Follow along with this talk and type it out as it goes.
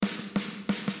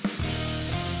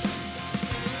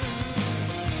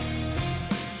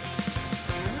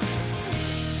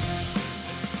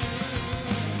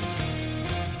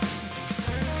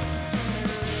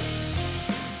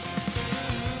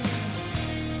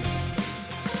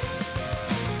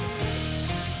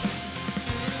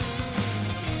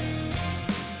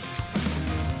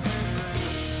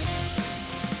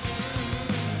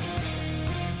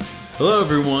Hello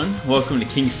everyone, welcome to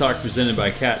King's Talk presented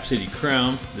by Cap City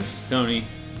Crown. This is Tony.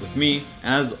 With me,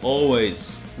 as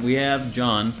always, we have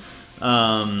John.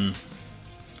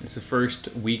 It's the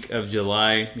first week of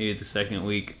July, maybe the second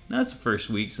week. That's the first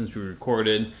week since we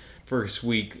recorded. First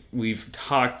week we've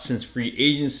talked since free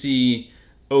agency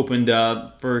opened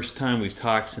up. First time we've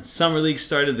talked since Summer League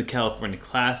started, the California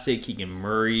Classic. Keegan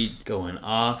Murray going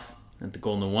off at the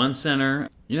Golden One Center.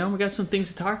 You know, we got some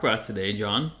things to talk about today,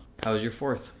 John. How was your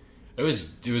fourth? It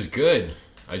was good.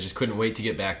 I just couldn't wait to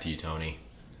get back to you, Tony.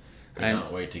 Could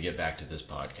not wait to get back to this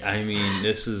podcast. I mean,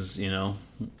 this is,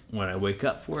 what I wake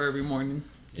up for every morning.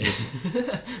 Just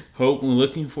hope and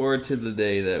looking forward to the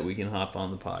day that we can hop on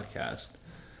the podcast.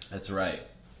 That's right.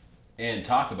 And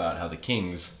talk about how the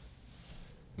Kings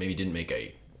maybe didn't make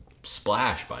a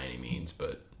splash by any means,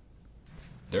 but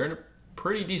they're in a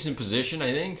pretty decent position,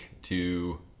 I think,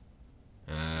 to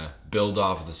build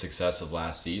off of the success of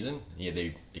last season. Yeah,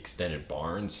 they extended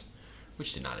Barnes,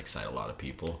 which did not excite a lot of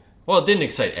people. Well, it didn't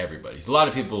excite everybody. A lot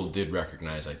of people did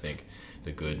recognize, I think,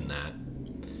 the good in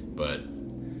that. But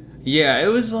yeah, it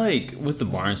was like with the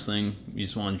Barnes thing, you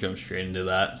just want to jump straight into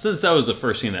that. Since that was the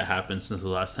first thing that happened since the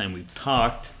last time we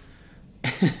talked.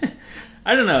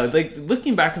 I don't know, like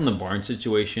looking back on the Barnes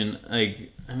situation, I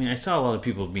saw a lot of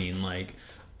people being like,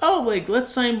 "Oh,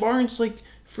 let's sign Barnes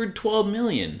for $12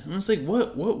 million." I'm just like,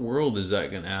 what world is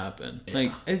that going to happen?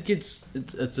 Yeah. It's an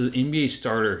NBA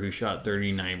starter who shot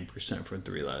 39% from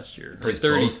three last year. Plays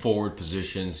both forward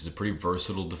positions. He's a pretty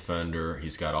versatile defender.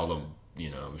 He's got all the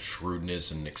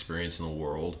shrewdness and experience in the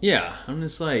world. Yeah, I'm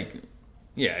just like,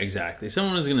 yeah, exactly.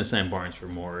 Someone was going to sign Barnes for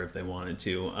more if they wanted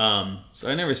to. So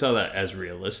I never saw that as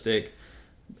realistic.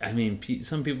 I mean,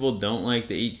 some people don't like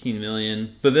the $18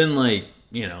 million, but then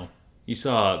you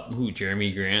saw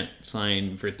Jeremy Grant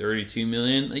signed for $32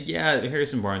 million.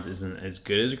 Harrison Barnes isn't as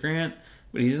good as Grant,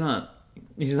 but he's not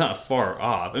far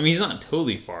off. I mean, he's not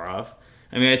totally far off.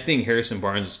 I mean, I think Harrison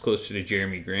Barnes is closer to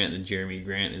Jeremy Grant than Jeremy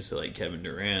Grant is to Kevin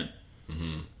Durant.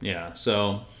 Mm-hmm. Yeah,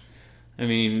 so I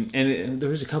mean, there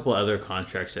was a couple other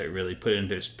contracts that really put it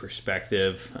into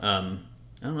perspective. I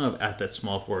don't know if at that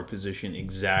small forward position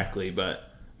exactly,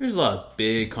 but there's a lot of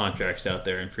big contracts out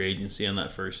there in free agency on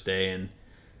that first day, and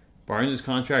Barnes'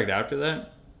 contract after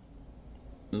that,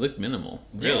 it looked minimal.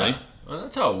 Really? Yeah. Well,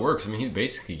 that's how it works. I mean, he's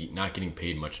basically not getting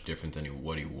paid much different than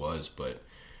what he was, but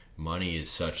money is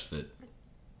such that,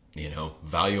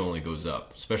 value only goes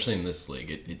up, especially in this league.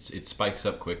 It spikes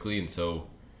up quickly, and so,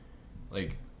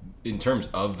 in terms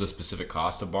of the specific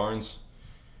cost of Barnes,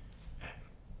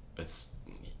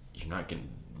 you're not getting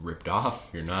ripped off.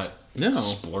 You're not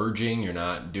splurging. You're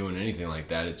not doing anything like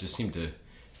that. It just seemed to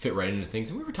fit right into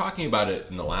things. And we were talking about it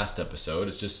in the last episode.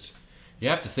 It's just, you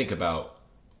have to think about,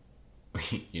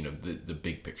 the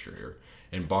big picture here.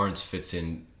 And Barnes fits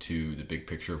into the big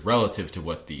picture relative to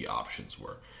what the options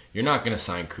were. You're not going to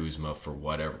sign Kuzma for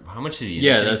whatever. How much did he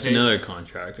end up that's paid? Another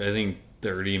contract. I think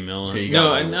 $30 million.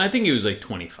 So I think it was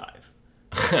 25.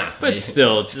 But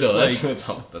still, it's just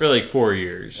for 4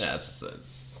 years. That's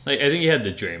I think he had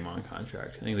the Draymond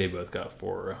contract. I think they both got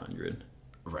 4 or 100.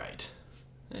 Right.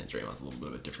 And Draymond's a little bit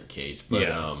of a different case, but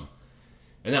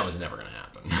and that was never going to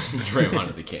happen. The Draymond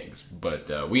of the Kings,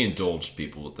 but we indulged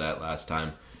people with that last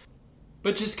time.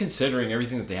 But just considering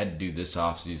everything that they had to do this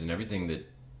offseason, everything that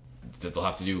they'll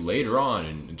have to do later on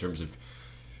in terms of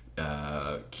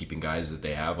keeping guys that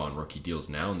they have on rookie deals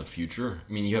now in the future.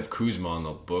 I mean, you have Kuzma on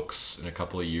the books in a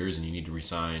couple of years, and you need to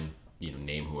re-sign,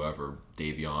 name whoever,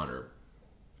 Davion, or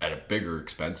at a bigger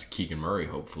expense, Keegan Murray,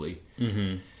 hopefully.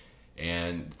 Mm-hmm.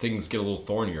 And things get a little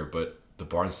thornier, but the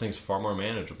Barnes thing's far more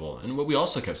manageable. And what we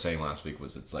also kept saying last week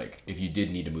was if you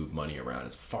did need to move money around,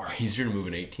 it's far easier to move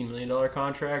an $18 million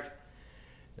contract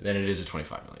than it is a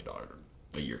 $25 million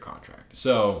a year contract.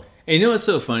 So, and what's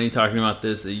so funny talking about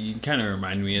this? You kind of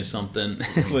reminded me of something.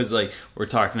 It was we're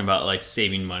talking about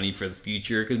saving money for the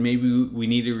future because maybe we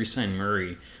need to re-sign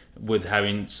Murray with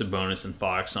having Sabonis and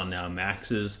Fox on now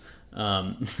maxes.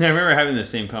 I remember having the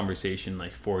same conversation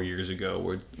 4 years ago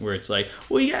where it's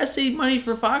well, you gotta save money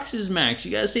for Fox's max,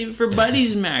 you gotta save it for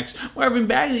Buddy's max. Marvin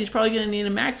Bagley's probably gonna need a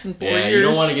max in 4 years. Yeah, you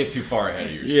don't want to get too far ahead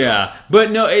of yourself. Yeah,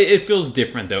 but no, it feels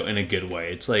different though in a good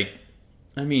way. It's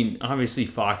obviously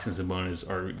Fox and Sabonis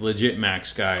are legit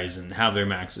max guys and have their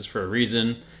maxes for a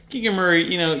reason. Keegan Murray,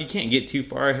 you can't get too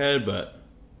far ahead, but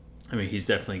he's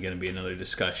definitely going to be another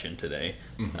discussion today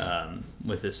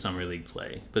with his summer league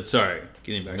play. But sorry,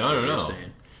 getting back to what you're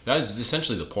saying. That is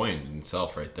essentially the point in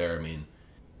itself right there. I mean,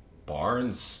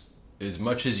 Barnes, as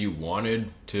much as you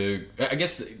wanted to... I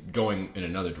guess going in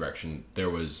another direction, there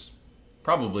was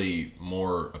probably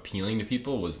more appealing to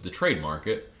people was the trade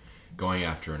market, going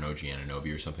after an OG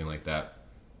Anunoby or something like that.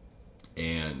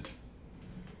 and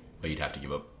you'd have to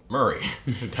give up Murray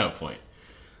at that point.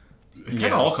 It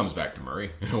kind of all comes back to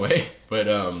Murray in a way, but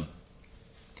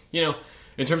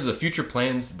in terms of the future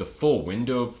plans, the full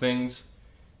window of things,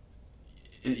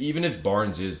 even if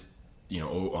Barnes is,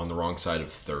 on the wrong side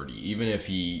of 30, even if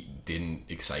he didn't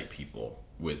excite people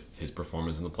with his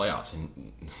performance in the playoffs,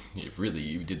 and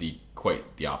he did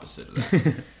quite the opposite of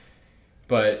that.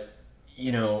 But,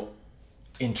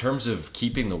 in terms of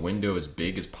keeping the window as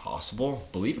big as possible,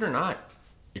 believe it or not,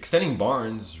 extending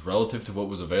Barnes relative to what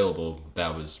was available,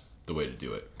 that was the way to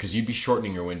do it. Because you'd be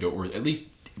shortening your window, or at least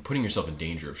putting yourself in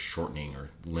danger of shortening or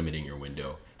limiting your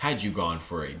window had you gone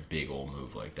for a big old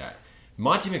move like that.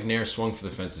 Monte McNair swung for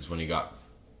the fences when he got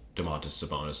Domantas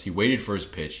Sabonis. He waited for his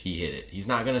pitch. He hit it. He's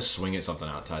not going to swing at something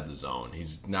outside the zone.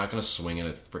 He's not going to swing at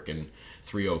a freaking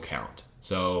 3-0 count.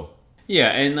 So... yeah,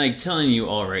 and telling you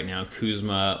all right now,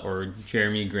 Kuzma or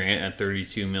Jeremy Grant at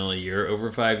 $32 million a year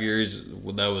over 5 years,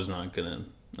 that was not going to...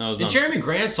 Jeremy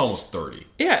Grant's almost 30.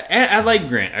 Yeah, I like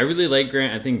Grant. I really like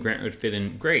Grant. I think Grant would fit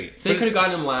in great. If they could have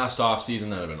gotten him last offseason,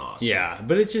 that would have been awesome. Yeah,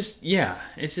 but it's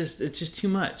just too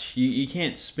much. You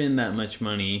can't spend that much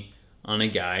money on a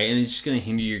guy, and it's just going to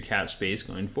hinder your cap space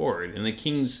going forward. And the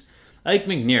Kings, I like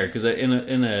McNair because in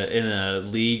a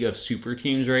league of super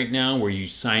teams right now where you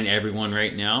sign everyone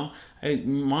right now,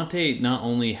 Monte not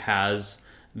only has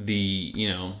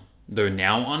the they're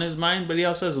now on his mind, but he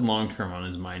also has a long term on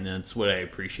his mind, and that's what I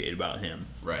appreciate about him.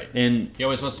 Right. And he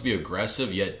always wants to be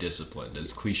aggressive yet disciplined.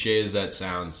 As cliche as that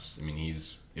sounds,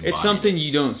 he's embodied. It's something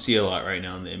you don't see a lot right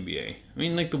now in the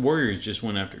NBA. The Warriors just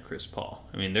went after Chris Paul.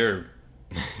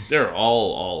 They're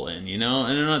all in, and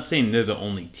I'm not saying they're the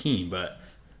only team, but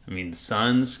the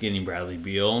Suns getting Bradley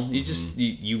Beal,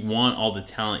 you want all the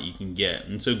talent you can get,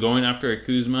 and so going after a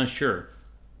Kuzma, sure,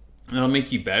 that'll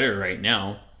make you better right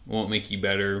now. It won't make you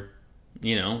better,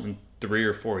 in 3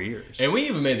 or 4 years. And we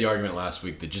even made the argument last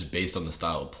week that just based on the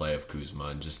style of play of Kuzma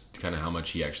and just kind of how much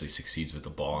he actually succeeds with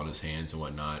the ball in his hands and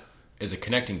whatnot, as a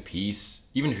connecting piece,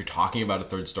 even if you're talking about a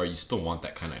third star, you still want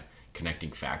that kind of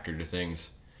connecting factor to things.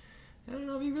 I don't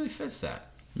know if he really fits that.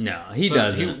 No, he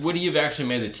doesn't. Would he have actually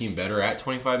made the team better at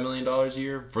 $25 million a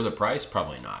year for the price?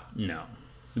 Probably not. No.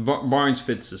 Barnes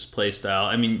fits this play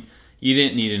style. You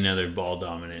didn't need another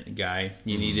ball-dominant guy.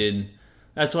 You needed...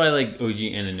 That's why I like OG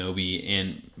Anunoby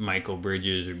and Michael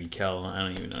Bridges or Mikel. I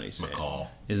don't even know how you say McCall.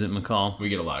 it. Is it McCall? We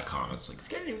get a lot of comments like,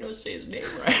 I don't even know how to say his name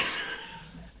right.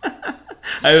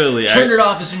 Turned it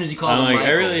off as soon as he called him Michael. I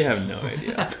really have no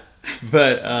idea.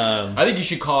 But I think you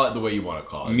should call it the way you want to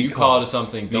call it. You call it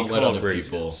something. Don't let other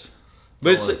people.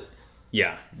 But it's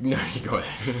yeah. No, you go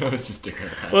ahead. I was just sticking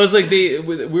around. Well, it's like we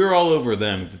were all over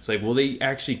them. It's like, well, they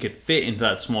actually could fit into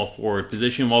that small forward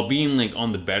position while being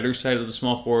on the better side of the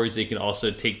small forwards. They could also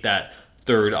take that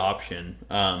third option.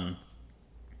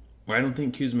 Where I don't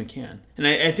think Kuzma can, and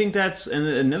I think that's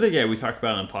another guy we talked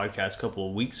about on a podcast a couple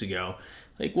of weeks ago.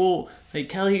 Kelly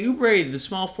Oubre, the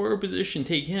small forward position,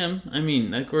 take him.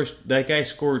 Of course, that guy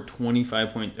scored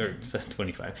 25 points, or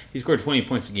 25. He scored 20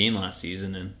 points a game last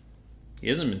season, and he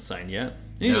hasn't been signed yet.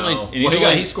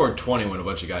 He scored 20 when a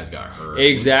bunch of guys got hurt.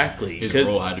 Exactly. His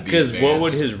role had to be because what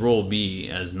would his role be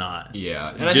as not?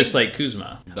 Yeah. And just like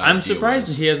Kuzma. I'm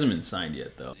surprised he hasn't been signed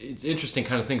yet, though. It's interesting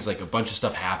kind of things, like a bunch of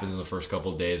stuff happens in the first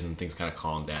couple of days and things kind of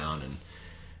calm down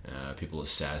and people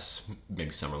assess.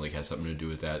 Maybe Summer League has something to do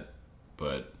with that.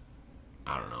 But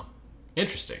I don't know.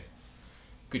 Interesting.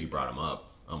 Good you brought him up.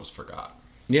 I almost forgot.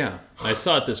 Yeah, I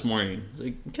saw it this morning. It's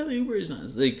like, Kelly Oubre is not...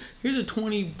 here's a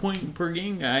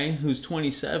 20-point-per-game guy who's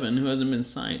 27 who hasn't been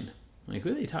signed. Who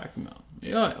are they talking about?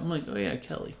 Yeah. I'm like, oh yeah,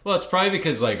 Kelly. Well, it's probably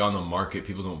because on the market,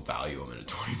 people don't value him in a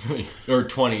 20 million... or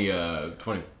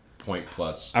 20 point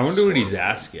plus... I wonder what he's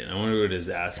asking.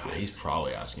 God, he's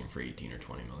probably asking for 18 or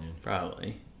 20 million.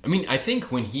 Probably. I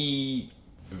think when he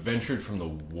ventured from the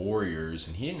Warriors,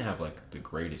 and he didn't have, the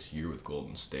greatest year with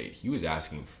Golden State, he was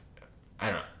asking... I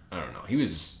don't know. He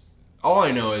was... All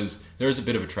I know is there's a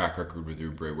bit of a track record with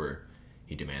Oubre where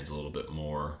he demands a little bit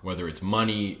more, whether it's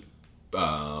money,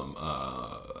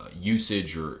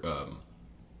 usage, or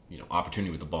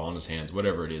opportunity with the ball in his hands,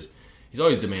 whatever it is. He's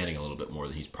always demanding a little bit more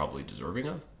than he's probably deserving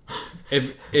of.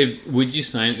 If would you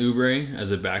sign Oubre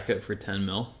as a backup for $10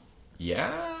 million?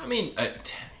 Yeah,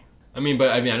 but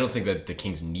I don't think that the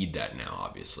Kings need that now,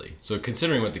 obviously. So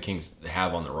considering what the Kings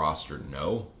have on the roster,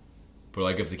 no.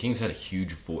 But if the Kings had a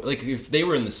huge if they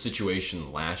were in the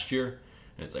situation last year,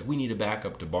 and it's we need a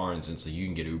backup to Barnes, and so you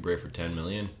can get Oubre for $10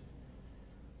 million,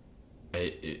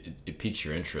 it piques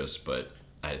your interest. But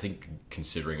I think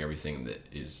considering everything that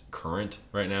is current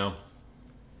right now,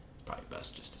 probably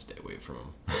best just to stay away from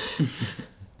him.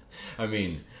 I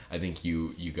think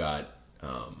you got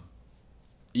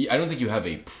I don't think you have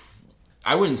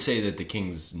I wouldn't say that the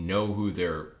Kings know who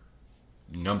their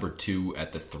number 2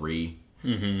 at the 3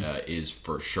 is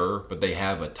for sure, but they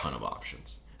have a ton of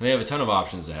options. And they have a ton of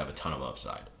options that have a ton of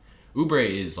upside. Oubre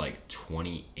is like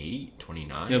 28,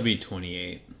 29. He'll be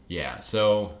 28. Yeah,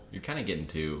 so you're kind of getting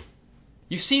to...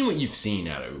 You've seen what you've seen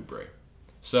out of Oubre.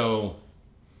 So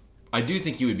I do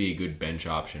think he would be a good bench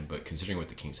option, but considering what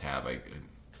the Kings have, I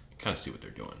kind of see what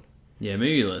they're doing. Yeah,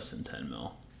 maybe less than 10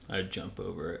 mil. I'd jump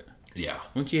over it. Yeah.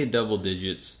 Once you hit double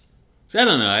digits... I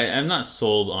don't know. I'm not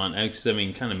sold on... Because, I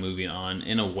mean, kind of moving on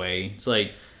in a way. It's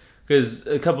like... Because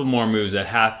a couple more moves that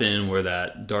happened where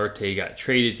that Duarte got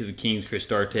traded to the Kings, Chris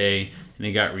Duarte, and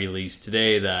it got released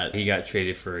today that he got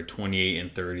traded for a 28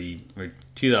 and 30, or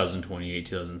 2028,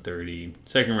 2030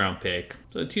 second round pick.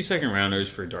 So 2 second rounders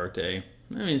for Duarte.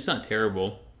 I mean, it's not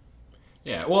terrible.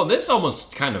 Yeah, well, this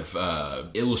almost kind of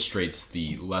illustrates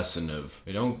the lesson of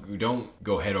we don't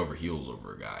go head over heels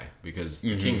over a guy because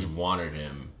the Kings wanted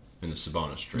him in the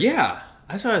Sabonis trade. Yeah.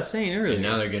 That's what I was saying earlier. And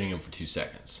now they're getting him for 2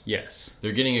 seconds. Yes.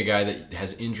 They're getting a guy that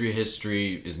has injury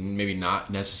history, is maybe not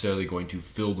necessarily going to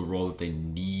fill the role that they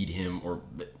need him, or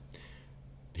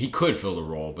he could fill the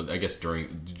role, but I guess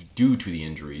due to the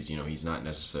injuries, he's not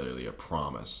necessarily a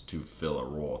promise to fill a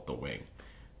role at the wing.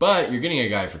 But you're getting a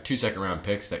guy for 2 second round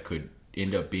picks that could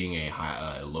end up being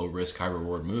a low risk, high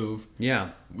reward move. Yeah.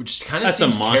 Which kind of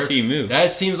seems... That's a Monty move.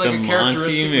 That seems like a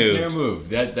characteristic move.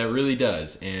 That really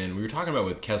does. And we were talking about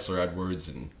with Kessler Edwards,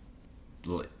 and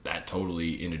that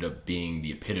totally ended up being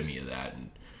the epitome of that.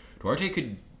 And Duarte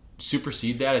could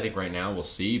supersede that. I think right now we'll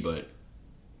see. But,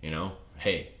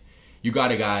 hey, you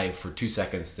got a guy for 2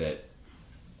 seconds that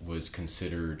was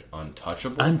considered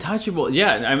untouchable. Untouchable.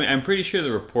 Yeah. I mean, I'm pretty sure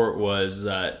the report was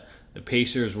that the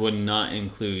Pacers would not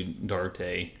include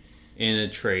Duarte in a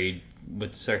trade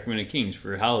with the Sacramento Kings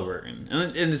for Halliburton.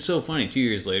 And it's so funny. 2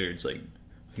 years later, it's like,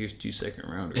 here's 2 second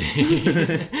rounders.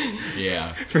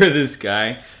 Yeah. For this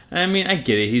guy. I mean, I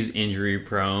get it. He's injury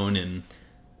prone. And,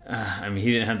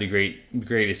 he didn't have the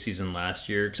greatest season last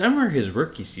year. Because I remember his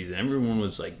rookie season. Everyone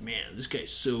was like, man, this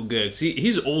guy's so good. 'Cause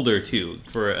he's older, too,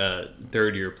 for a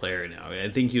third-year player now. I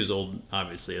think he was old,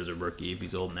 obviously, as a rookie, if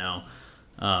he's old now.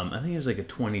 I think he was like a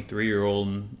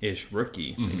 23-year-old-ish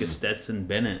rookie, like a Stetson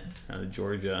Bennett out of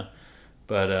Georgia.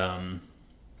 But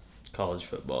it's college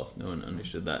football. No one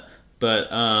understood that.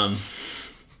 But,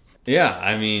 yeah,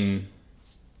 I mean,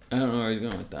 I don't know where he's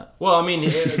going with that. Well, I mean,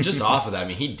 just off of that,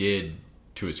 he did,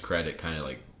 to his credit, kind of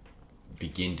like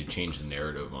begin to change the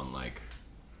narrative on like,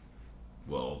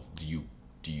 well, do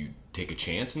you take a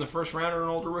chance in the first round or an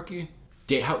older rookie?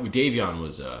 Davion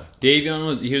was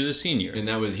he was a senior. And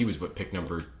he was what, pick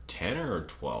number 10 or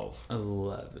 12?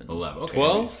 11. Okay.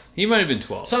 12? He might have been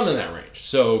 12. Something in that range.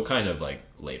 So kind of like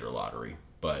later lottery.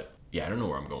 But yeah, I don't know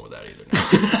where I'm going with that either now.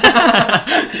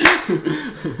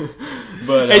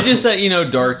 But it's just that,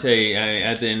 Duarte,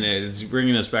 at the end, is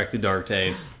bringing us back to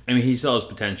Duarte. I mean, he saw his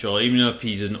potential, even if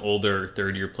he's an older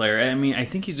third-year player. I mean, I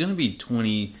think he's going to be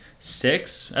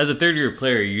 26. As a third-year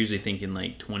player, you're usually thinking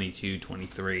like 22,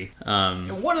 23.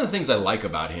 One of the things I like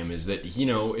about him is that,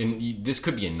 and this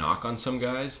could be a knock on some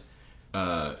guys,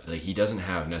 like he doesn't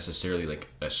have necessarily like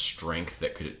a strength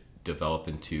that could develop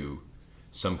into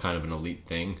some kind of an elite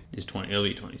thing. He'll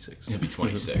be 26. He'll be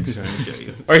 26.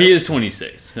 Or he is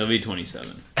 26. He'll be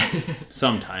 27.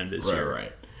 Sometime this year.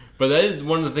 Right. But that is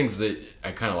one of the things that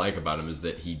I kind of like about him is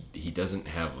that he doesn't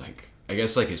have like, I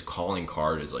guess like his calling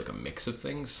card is like a mix of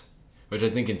things, which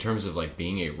I think in terms of like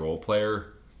being a role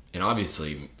player, and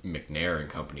obviously McNair and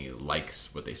company likes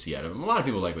what they see out of him. A lot of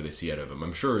people like what they see out of him.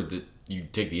 I'm sure that you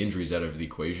take the injuries out of the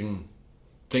equation,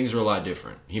 things are a lot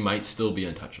different. He might still be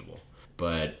untouchable,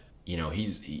 but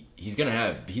he's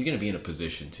gonna be in a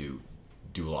position to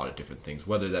do a lot of different things,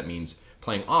 whether that means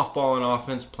playing off ball in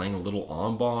offense, playing a little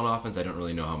on ball in offense. I don't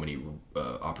really know how many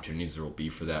opportunities there will be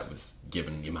for that,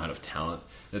 given the amount of talent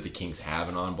that the Kings have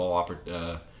in on ball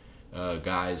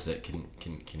guys that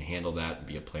can handle that and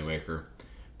be a playmaker.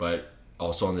 But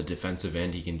also on the defensive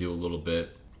end, he can do a little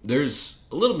bit. There's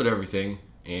a little bit of everything,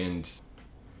 and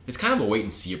it's kind of a wait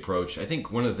and see approach. I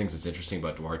think one of the things that's interesting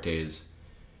about Duarte is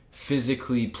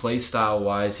physically, play style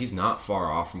wise, he's not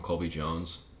far off from Colby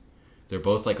Jones. They're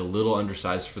both like a little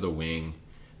undersized for the wing.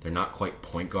 They're not quite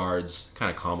point guards, kind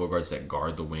of combo guards that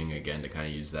guard the wing, again, to kind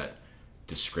of use that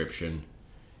description.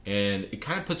 And it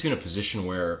kind of puts you in a position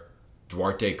where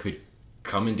Duarte could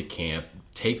come into camp,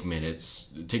 take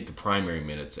the primary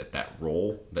minutes at that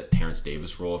role, that Terrence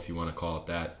Davis role, if you want to call it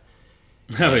that,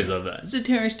 I always love that. It's a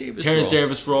Terrence Davis role.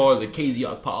 Davis role or the KZ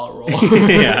Okpala role.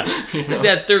 Yeah. It's like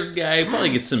that third guy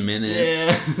probably gets some minutes.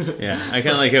 Yeah. I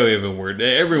kind of like how we have a word.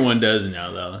 Everyone does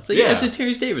now, though. It's like, it's a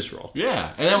Terrence Davis role.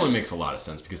 Yeah. And that one makes a lot of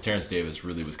sense because Terrence Davis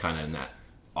really was kind of in that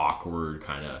awkward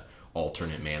kind of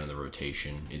alternate man in the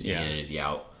rotation. Is he in, is he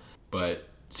out? But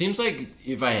seems like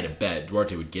if I had a bet,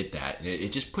 Duarte would get that. And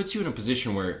it just puts you in a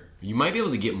position where you might be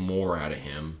able to get more out of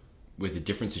him with a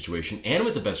different situation and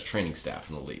with the best training staff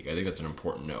in the league. I think that's an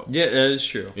important note. Yeah, that is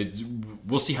true.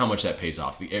 We'll see how much that pays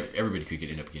off. Everybody could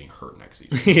end up getting hurt next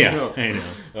season. I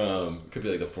know. Could be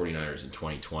like the 49ers in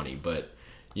 2020. But,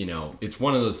 it's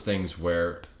one of those things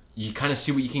where you kind of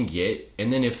see what you can get.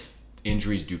 And then if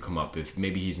injuries do come up, if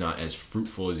maybe he's not as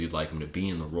fruitful as you'd like him to be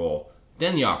in the role,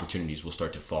 then the opportunities will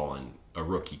start to fall in a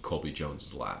rookie Colby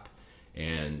Jones' lap.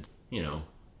 And,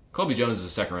 Colby Jones is a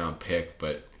second-round pick,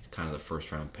 but kind of the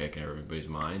first-round pick in everybody's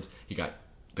minds. He got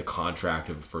the contract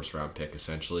of a first-round pick,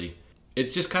 essentially.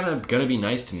 It's just kind of going to be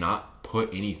nice to not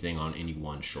put anything on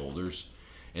anyone's shoulders.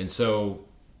 And so,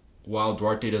 while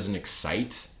Duarte doesn't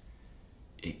excite,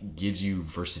 it gives you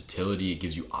versatility, it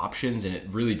gives you options, and it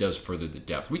really does further the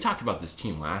depth. We talked about this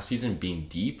team last season being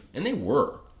deep, and they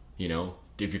were,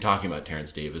 If you're talking about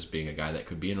Terrence Davis being a guy that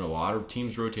could be in a lot of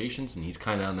teams' rotations, and he's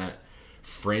kind of on that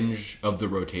fringe of the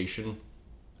rotation,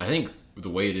 I think the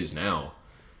way it is now,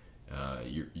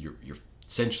 you're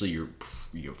essentially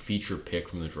your feature pick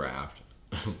from the draft,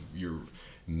 your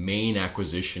main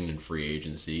acquisition in free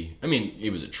agency. I mean,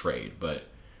 it was a trade, but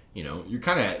you're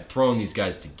kind of throwing these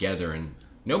guys together, and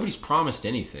nobody's promised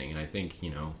anything. And I think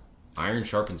iron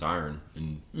sharpens iron,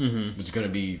 and it's going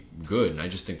to be good. And I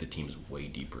just think the team is way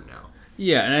deeper now.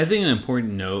 Yeah, and I think an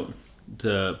important note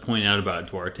to point out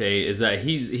about Duarte is that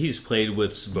he's played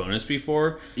with Sabonis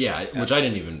before. Yeah, which I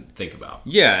didn't even think about.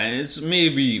 Yeah, and it's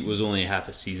maybe was only half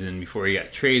a season before he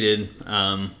got traded.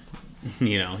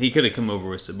 He could have come over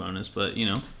with Sabonis, but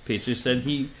Pacers said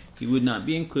he would not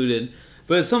be included.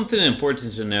 But something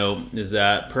important to note is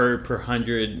that per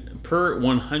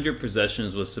 100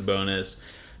 possessions with Sabonis,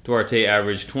 Duarte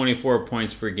averaged 24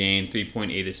 points per game,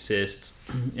 3.8 assists,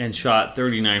 and shot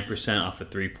 39% off of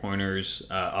three-pointers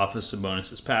off of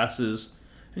Sabonis' passes.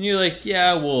 And you're like,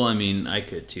 yeah, well, I mean, I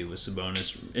could too with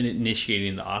Sabonis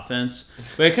initiating the offense.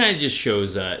 But it kind of just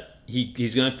shows that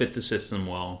he's going to fit the system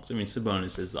well. I mean,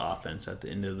 Sabonis is the offense at the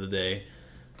end of the day.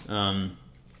 And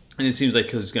it seems like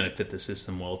he's going to fit the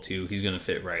system well, too. He's going to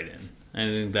fit right in. I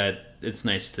think that it's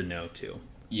nice to know, too.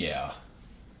 Yeah.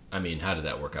 I mean, how did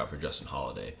that work out for Justin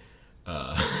Holiday?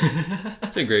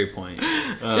 That's a great point.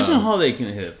 Justin Holiday can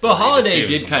hit it. But Holiday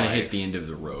did kind of hit the end of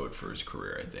the road for his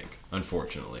career, I think,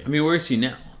 unfortunately. I mean, where is he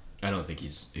now? I don't think he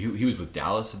was with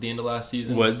Dallas at the end of last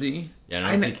season. Was he? Yeah,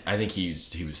 and I think he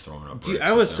was throwing up. Dude,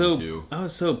 I was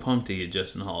so pumped to get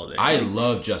Justin Holiday. I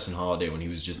loved Justin Holiday when he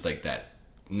was just like that.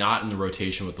 Not in the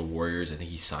rotation with the Warriors. I think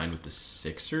he signed with the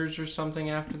Sixers or something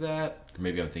after that. Or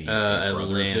maybe I'm thinking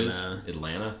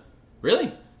Atlanta.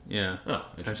 Really? Yeah. Oh,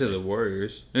 after the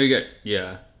Warriors. No, you got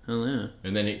Atlanta.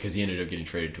 And then because he ended up getting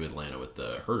traded to Atlanta with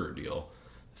the Herter deal,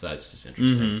 so that's just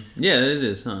interesting. Mm-hmm. Yeah, it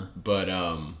is, huh? But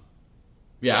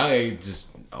I just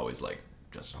always like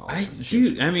Justin Holiday.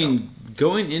 He's gonna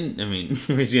go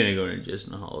into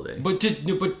Justin Holiday. But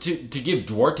to give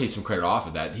Duarte some credit off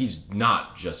of that, he's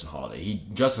not Justin Holiday.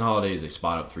 Justin Holiday is a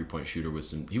spot up 3-point shooter with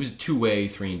some. He was a 2-way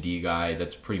 3-and-D guy.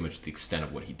 That's pretty much the extent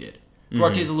of what he did.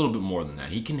 Duarte's a little bit more than that.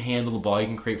 He can handle the ball. He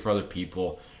can create for other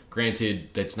people.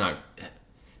 Granted, that's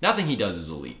nothing he does is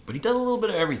elite, but he does a little bit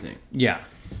of everything. Yeah.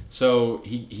 So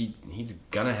he's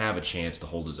gonna have a chance to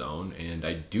hold his own, and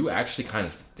I do actually kind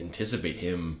of anticipate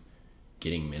him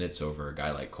getting minutes over a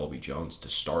guy like Colby Jones to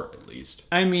start at least.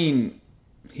 I mean,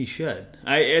 he should.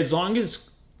 As long as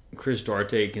Chris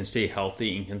Duarte can stay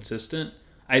healthy and consistent,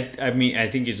 I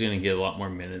think he's going to get a lot more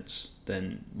minutes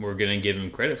than we're going to give him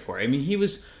credit for. I mean, he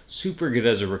was super good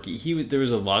as a rookie. There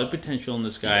was a lot of potential in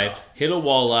this guy. Yeah. Hit a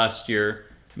wall last year.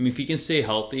 I mean, if he can stay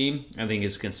healthy, I think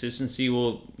his consistency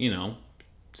will,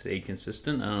 stay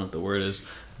consistent. I don't know what the word is.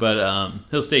 But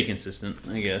he'll stay consistent,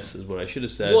 I guess, is what I should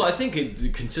have said. Well, I think the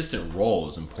consistent role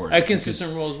is important. A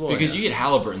consistent role as well. Because you get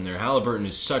Halliburton there. Halliburton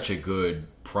is such a good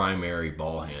primary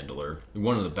ball handler.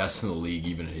 One of the best in the league,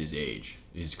 even at his age.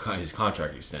 His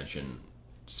contract extension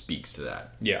speaks to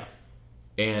that. Yeah.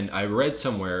 And I read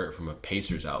somewhere from a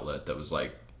Pacers outlet that was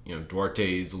like,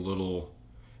 Duarte is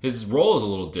his role is a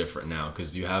little different now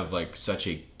because you have like such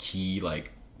a key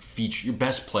feature. Your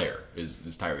best player is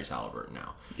Tyrese Halliburton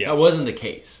now. Yeah. That wasn't the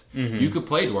case. Mm-hmm. You could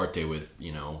play Duarte with,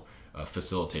 a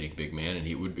facilitating big man and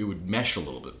it would mesh a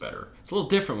little bit better. It's a little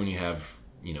different when you have,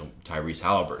 Tyrese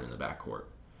Halliburton in the backcourt.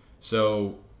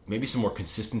 So maybe some more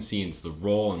consistency into the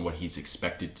role and what he's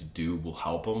expected to do will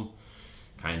help him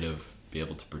kind of be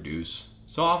able to produce.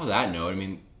 So off of that note, I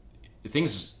mean,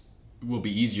 things will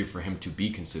be easier for him to be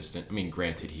consistent. I mean,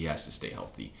 granted, he has to stay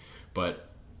healthy, but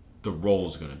the role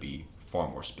is going to be far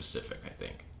more specific, I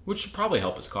think, which should probably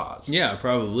help his cause. Yeah,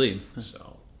 probably.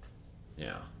 So,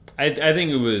 yeah. I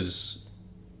think it was,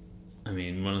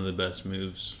 one of the best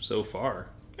moves so far.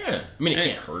 Yeah, I mean, it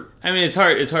can't hurt. I mean, it's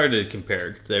hard to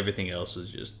compare because everything else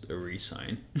was just a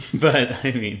re-sign. But,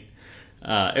 it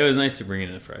was nice to bring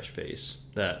in a fresh face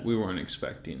that we weren't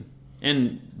expecting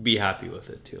and be happy with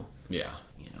it, too. Yeah.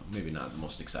 Maybe not the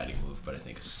most exciting move, but I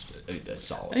think it's a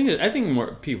solid. I think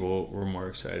more people were more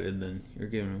excited than you're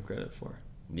giving them credit for.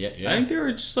 Yeah. I think they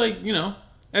were just like,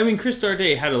 Chris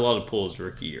Darday had a lot of pull his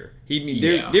rookie year.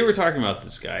 They were talking about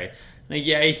this guy. Like,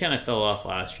 yeah, he kind of fell off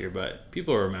last year, but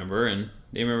people remember, and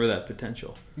they remember that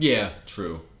potential. Yeah,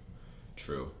 true.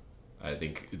 I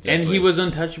think and he was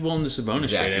untouchable in the Sabonis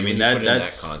trade. That's in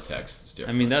that context. It's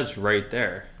different. That's right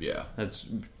there. Yeah, that's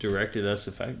directly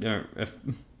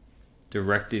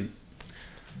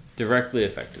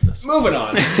affected us. Moving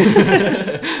on.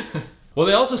 Well,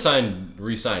 they also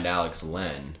re-signed Alex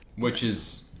Len, which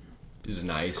is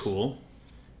nice. Cool.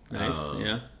 Nice,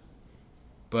 yeah.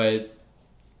 But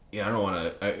yeah, I don't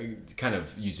want to. Kind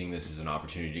of using this as an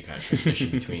opportunity to kind of transition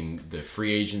between the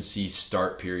free agency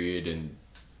start period and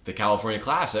the California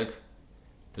Classic.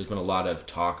 There's been a lot of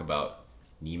talk about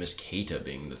Neemias Queta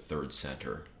being the third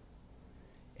center,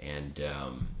 and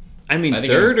I think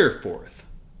third or fourth?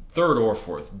 Third or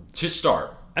fourth to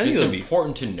start. I think it's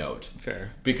important to note.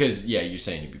 Fair. Because, yeah, you're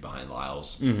saying you'd be behind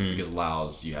Lyles. Mm-hmm. Because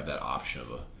Lyles, you have that option of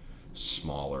a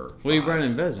smaller five. Well, you brought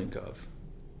in Vezenkov.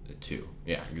 Two.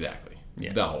 Yeah, exactly.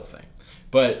 Yeah. The whole thing.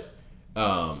 But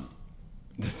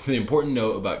the important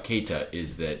note about Queta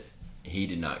is that he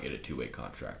did not get a two-way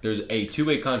contract. There's a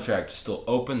two-way contract still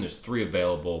open. There's 3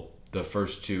 available. The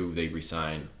first 2, they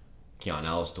re-signed Keon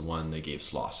Ellis to 1. They gave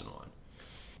Slauson 1.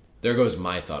 There goes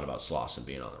my thought about Slauson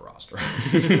being on the roster.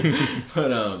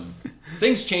 But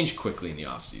things change quickly in the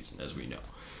offseason, as we know.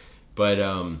 But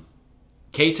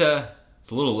Queta,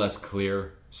 it's a little less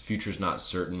clear. His future's not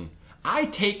certain. I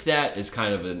take that as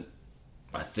kind of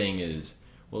a thing is,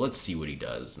 well, let's see what he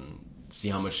does and see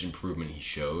how much improvement he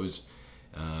shows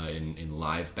in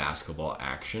live basketball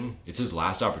action. It's his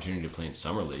last opportunity to play in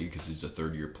Summer League because he's a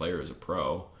third-year player as a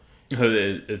pro. Oh,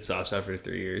 it stops after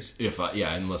 3 years?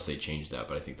 Unless they change that,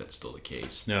 but I think that's still the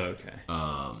case. No, okay.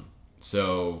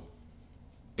 So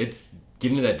it's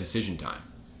getting to that decision time.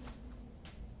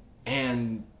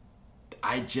 And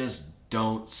I just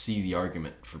don't see the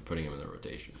argument for putting him in the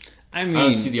rotation. I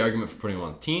don't see the argument for putting him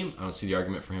on the team. I don't see the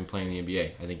argument for him playing in the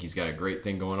NBA. I think he's got a great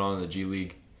thing going on in the G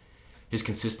League. His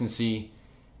consistency,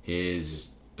 his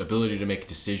ability to make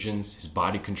decisions, his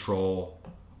body control,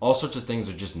 all sorts of things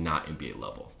are just not NBA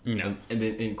level. No.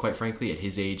 And quite frankly, at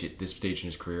his age, at this stage in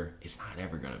his career, it's not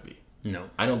ever going to be. No.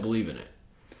 I don't believe in it.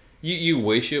 You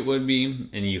wish it would be,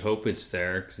 and you hope it's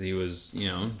there, because he was,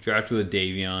 drafted with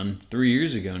Davion 3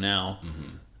 years ago now.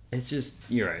 Mm-hmm. It's just,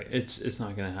 you're right, it's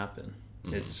not going to happen.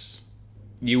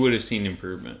 Mm-hmm. You would have seen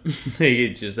improvement.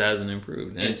 It just hasn't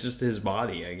improved. And it's just his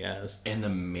body, I guess. And the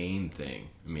main thing,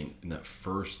 in that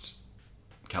first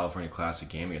California Classic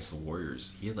game against the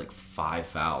Warriors, he had 5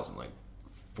 fouls in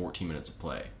 14 minutes of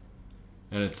play.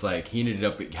 And it's he ended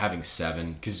up having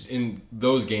 7. Because in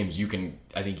those games,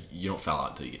 I think you don't foul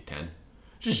out until you get 10.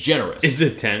 Just generous. Is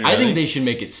it 10? Really? I think they should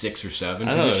make it 6 or 7.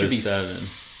 I thought it should be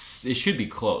 7. It should be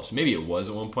close. Maybe it was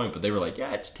at one point, but they were like,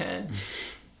 yeah, it's 10.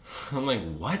 I'm like,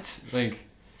 what?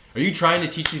 Are you trying to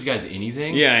teach these guys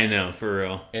anything? Yeah, I know, for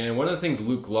real. And one of the things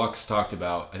Luke Lux talked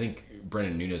about, I think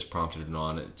Brendan Nunes prompted him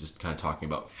on it, just kind of talking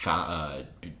about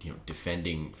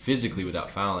defending physically without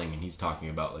fouling, and he's talking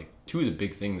about 2 of the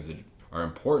big things that are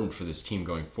important for this team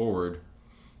going forward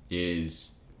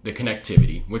is the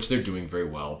connectivity, which they're doing very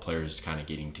well. Players kind of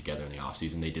getting together in the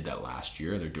offseason. They did that last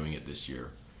year. They're doing it this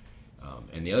year.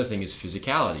 And the other thing is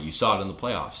physicality. You saw it in the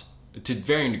playoffs. To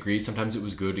varying degrees, sometimes it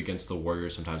was good against the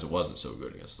Warriors, sometimes it wasn't so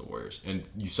good against the Warriors. And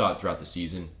you saw it throughout the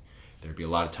season. There'd be a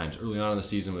lot of times early on in the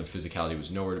season when physicality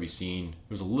was nowhere to be seen.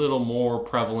 It was a little more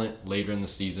prevalent later in the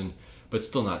season, but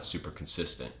still not super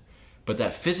consistent. But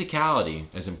that physicality,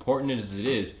 as important as it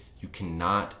is, you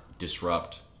cannot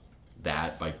disrupt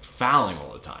that by fouling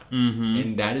all the time. Mm-hmm.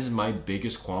 And that is my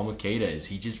biggest qualm with Queta, is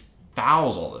he just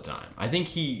fouls all the time. I think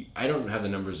I don't have the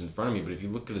numbers in front of me, but if you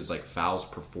look at his fouls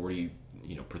per 40,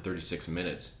 per 36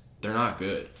 minutes, they're not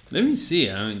good. Let me see.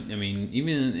 I mean,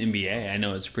 even in the NBA, I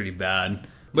know it's pretty bad.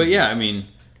 But yeah,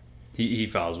 He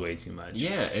fouls way too much.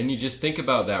 Yeah, and you just think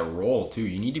about that role, too.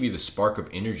 You need to be the spark of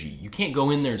energy. You can't go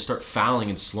in there and start fouling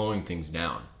and slowing things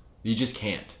down. You just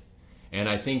can't. And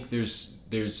I think there's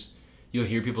you'll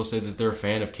hear people say that they're a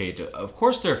fan of Keita. Of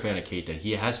course they're a fan of Keita.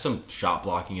 He has some shot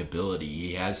blocking ability.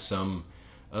 He has some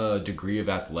degree of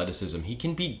athleticism. He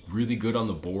can be really good on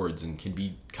the boards and can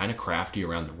be kind of crafty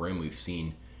around the rim.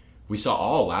 We saw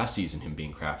all last season him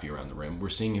being crafty around the rim. We're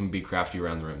seeing him be crafty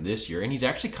around the rim this year, and he's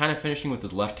actually kind of finishing with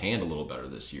his left hand a little better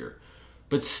this year.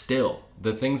 But still,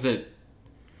 the things that,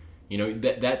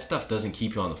 that stuff doesn't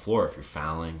keep you on the floor if you're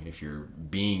fouling, if you're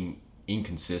being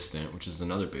inconsistent, which is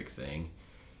another big thing.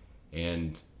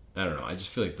 And I don't know, I just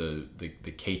feel like the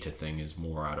Keita thing is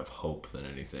more out of hope than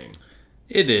anything.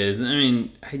 It is. I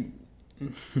mean,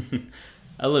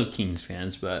 I love Kings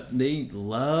fans, but they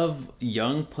love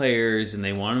young players and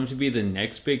they want them to be the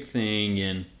next big thing.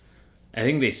 And I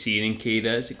think they see it in Keita.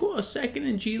 It's like, well, second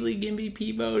in G League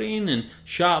MVP voting and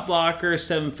shot blocker,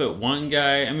 7'1"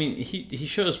 guy. I mean, he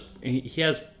shows he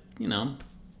has, I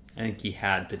think he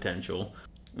had potential.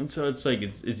 And so it's like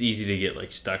it's easy to get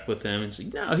like stuck with him. It's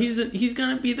like, no, he's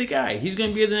gonna be the guy. He's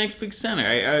gonna be the next big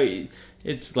center.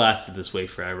 It's lasted this way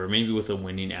forever. Maybe with a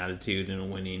winning attitude and a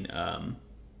winning,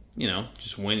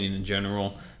 just winning in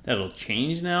general. That'll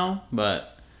change now.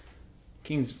 But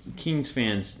Kings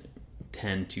fans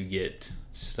tend to get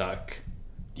stuck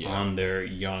on their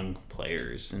young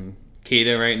players. And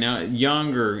Keita right now,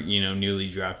 young or newly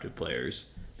drafted players,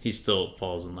 he still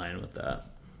falls in line with that.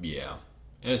 Yeah,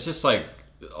 and it's just like.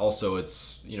 Also,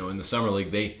 it's, in the Summer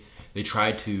League, they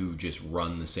try to just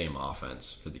run the same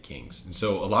offense for the Kings. And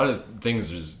so a lot of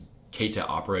things is Keita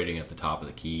operating at the top of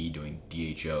the key, doing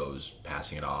DHOs,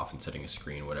 passing it off and setting a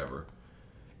screen, whatever.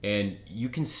 And you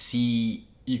can just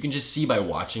see by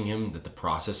watching him that the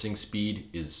processing speed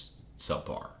is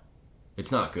subpar.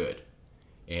 It's not good.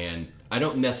 And I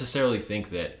don't necessarily think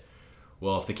that,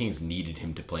 if the Kings needed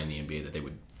him to play in the NBA, that they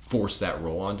would force that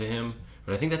role onto him.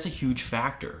 But I think that's a huge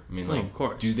factor. I mean, of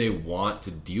course. Do they want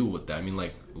to deal with that? I mean,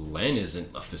 Len isn't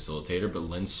a facilitator, but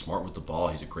Len's smart with the ball.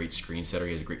 He's a great screen setter.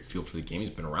 He has a great feel for the game.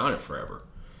 He's been around it forever.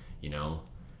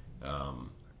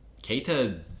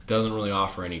 Keita doesn't really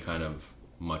offer any kind of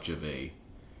much of a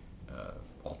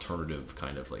alternative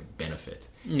kind of benefit.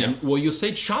 No. And, you'll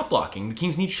say shot blocking. The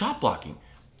Kings need shot blocking.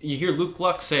 You hear Luke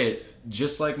Luck say it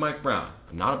just like Mike Brown.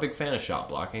 I'm not a big fan of shot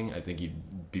blocking. I think he'd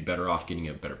be better off getting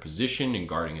a better position and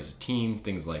guarding as a team,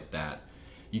 things like that.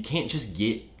 You can't just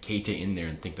get Keita in there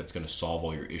and think that's going to solve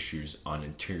all your issues on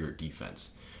interior defense,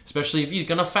 especially if he's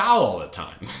going to foul all the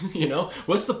time.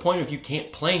 What's the point if you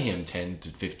can't play him 10 to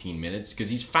 15 minutes because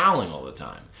he's fouling all the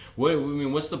time?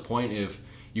 What's the point if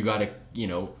you got to,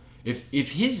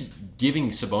 if he's giving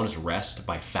Sabonis rest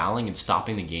by fouling and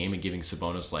stopping the game and giving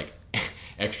Sabonis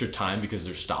extra time because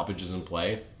there's stoppages in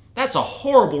play? That's a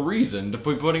horrible reason to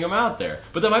be putting him out there.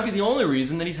 But that might be the only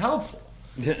reason that he's helpful.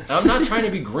 I'm not trying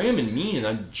to be grim and mean, and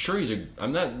I'm sure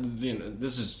I'm not,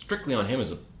 this is strictly on him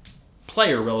as a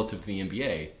player relative to the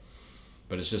NBA.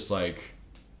 But it's just I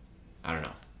don't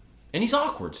know. And he's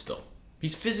awkward still.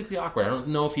 He's physically awkward. I don't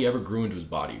know if he ever grew into his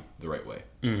body the right way.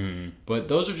 Mm-hmm. But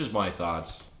those are just my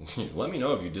thoughts. Let me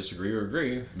know if you disagree or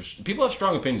agree. People have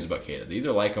strong opinions about Keita. They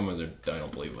either like him or they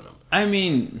don't believe in him. I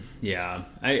mean, yeah.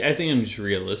 I think I'm just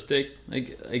realistic. I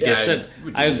said,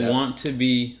 I want to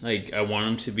be, I want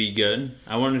him to be good.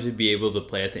 I want him to be able to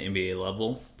play at the NBA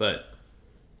level. But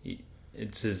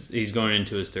he's going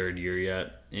into his third year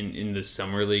yet in the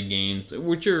Summer League games,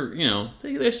 which are,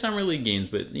 they're Summer League games,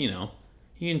 but,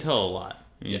 you can tell a lot.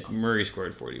 I mean, Murray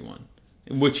scored 41,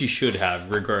 which he should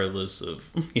have, regardless of,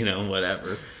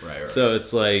 whatever. Right. So it's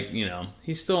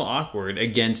he's still awkward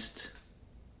against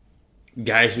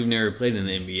guys who've never played in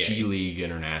the NBA. G League,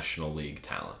 International League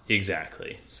talent.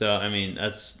 Exactly. So, I mean,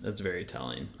 that's very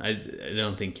telling. I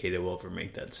don't think Keita will ever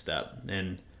make that step.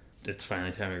 And it's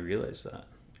finally time to realize that.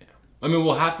 Yeah. I mean,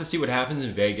 we'll have to see what happens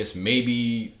in Vegas.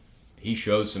 Maybe he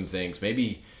shows some things.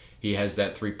 Maybe he has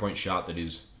that 3-point shot that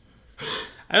is...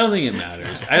 I don't think it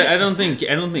matters. I don't think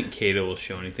Keita will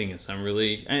show anything in Summer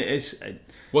League.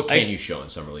 What can you show in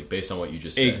Summer League based on what you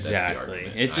just said?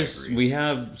 Exactly. It's we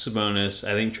have Sabonis.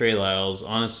 I think Trey Lyles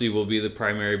honestly will be the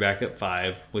primary backup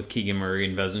 5 with Keegan Murray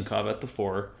and Vezenkov at the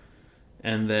 4,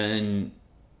 and then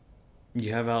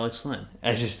you have Alex Len.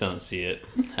 I just don't see it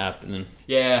happening.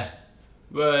 Yeah,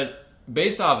 but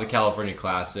based off the California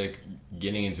Classic,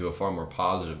 getting into a far more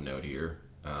positive note here.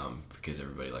 Because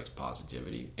everybody likes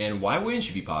positivity. And why wouldn't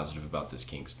you be positive about this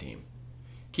Kings team?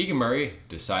 Keegan Murray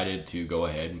decided to go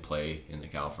ahead and play in the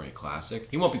California Classic.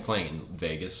 He won't be playing in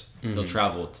Vegas. Mm-hmm. He'll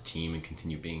travel with the team and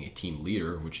continue being a team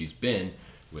leader, which he's been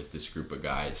with this group of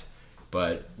guys.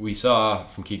 But we saw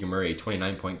from Keegan Murray a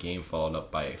 29-point game followed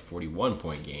up by a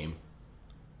 41-point game.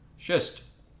 Just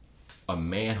a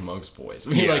man amongst boys. I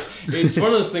mean, like, it's one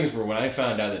of those things where when I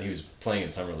found out that he was playing in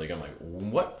Summer League, I'm like,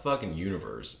 what fucking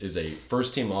universe is a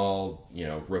first-team all,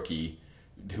 rookie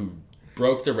who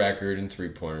broke the record in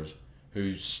three-pointers,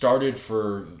 who started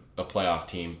for a playoff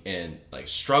team and, like,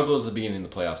 struggled at the beginning of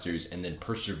the playoff series and then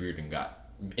persevered and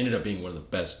ended up being one of the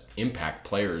best impact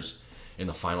players in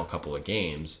the final couple of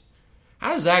games. How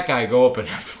does that guy go up and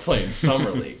have to play in Summer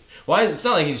League? Why? It's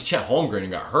not like he's Chet Holmgren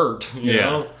and got hurt, you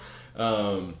know?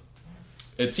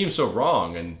 It seems so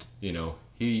wrong, and,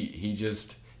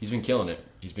 he's been killing it.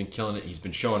 He's been killing it. He's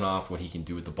been showing off what he can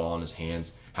do with the ball in his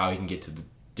hands, how he can get to the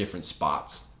different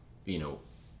spots,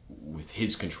 with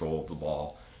his control of the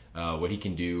ball, what he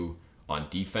can do on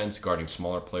defense, guarding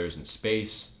smaller players in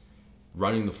space,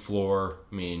 running the floor.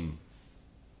 I mean,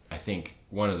 I think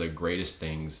one of the greatest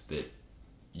things that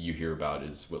you hear about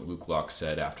is what Luke Locke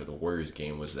said after the Warriors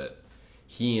game was that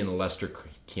he and Lester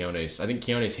Quinones, I think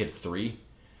Quinones hit 3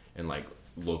 and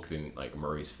looked in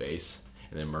Murray's face,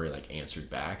 and then Murray answered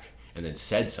back and then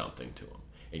said something to him.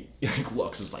 And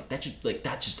Lux was like,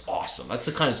 that's just awesome. That's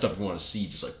the kind of stuff you want to see,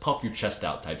 just puff your chest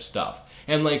out type stuff.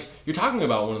 And you're talking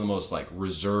about one of the most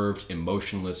reserved,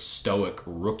 emotionless, stoic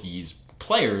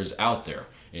players out there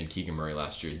in Keegan Murray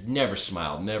last year. Never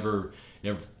smiled, never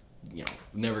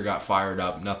got fired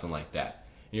up, nothing like that.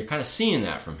 And you're kind of seeing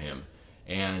that from him.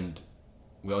 And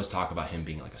we always talk about him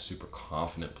being a super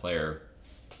confident player.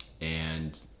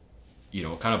 And,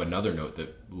 kind of another note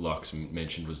that Lux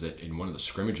mentioned was that in one of the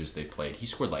scrimmages they played, he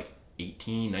scored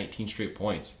 18, 19 straight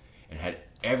points and had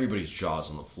everybody's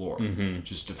jaws on the floor,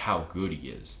 just of how good he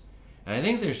is. And I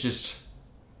think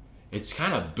it's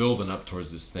kind of building up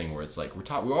towards this thing where it's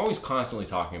we're always constantly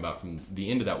talking about from the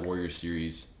end of that Warriors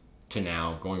series to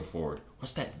now going forward,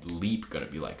 what's that leap going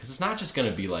to be like? Because it's not just going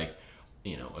to be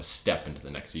a step into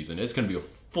the next season. It's going to be a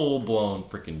full-blown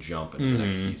freaking jump into the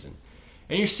next season.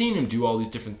 And you're seeing him do all these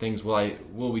different things.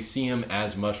 Will we see him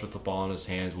as much with the ball in his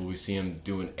hands? Will we see him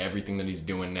doing everything that he's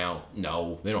doing now?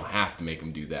 No, they don't have to make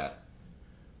him do that.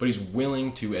 But he's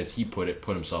willing to, as he put it,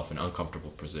 put himself in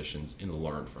uncomfortable positions and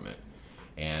learn from it.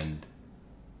 And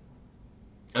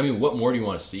I mean, what more do you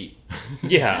want to see?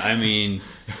 Yeah, I mean,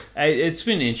 it's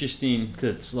been interesting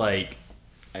because,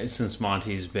 since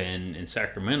Monty's been in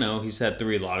Sacramento, he's had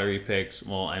 3 lottery picks.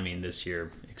 Well, I mean, this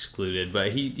year excluded,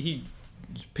 but he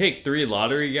picked 3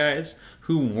 lottery guys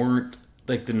who weren't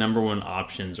the number 1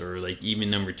 options or even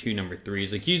number 2, number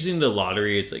 3s. Using the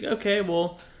lottery, it's okay,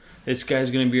 well, this guy's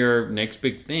going to be our next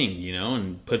big thing,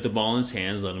 and put the ball in his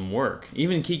hands, let him work.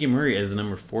 Even Keegan Murray as the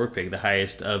number 4 pick, the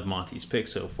highest of Monty's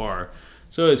picks so far.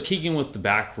 So it's Keegan with the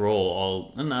back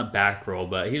roll, not back roll,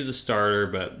 but he was a starter,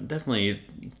 but definitely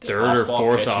third or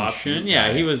fourth option.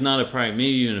 Yeah, he was not a prime,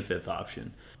 maybe even a 5th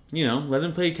option. Let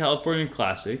him play California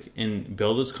Classic and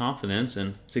build his confidence,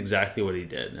 and it's exactly what he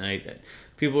did. And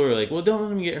people are like, well, don't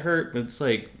let him get hurt, but it's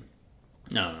I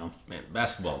don't know. Man,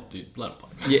 basketball, dude, let him play.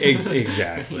 Yeah,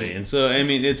 exactly. And so, I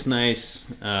mean, it's nice.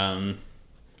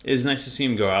 It's nice to see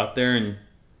him go out there and,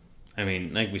 I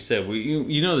mean, like we said,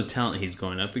 the talent he's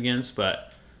going up against,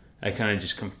 but that kind of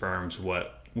just confirms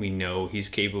what we know he's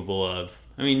capable of.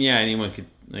 I mean, yeah, anyone could,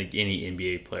 any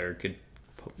NBA player could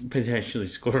potentially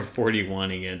score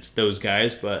 41 against those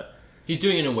guys, but he's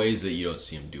doing it in ways that you don't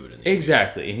see him do it in the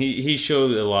exactly. He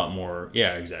showed a lot more.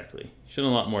 Yeah, exactly. Showed a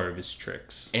lot more of his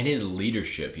tricks and his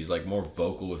leadership. He's more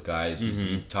vocal with guys.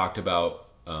 He's talked about.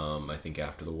 I think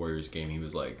after the Warriors game, he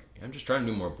was like, "I'm just trying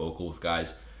to be more vocal with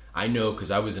guys." I know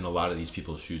because I was in a lot of these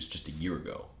people's shoes just a year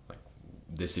ago.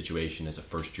 This situation as a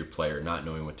first-year player, not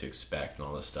knowing what to expect and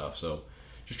all this stuff. So,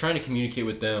 just trying to communicate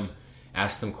with them,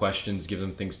 ask them questions, give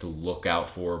them things to look out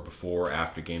for before,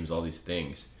 after games, all these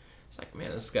things. It's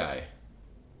man, this guy.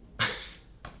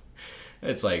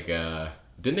 It's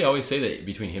didn't they always say that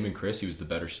between him and Chris, he was the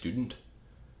better student?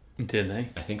 Did they?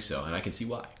 I think so, and I can see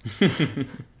why.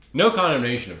 No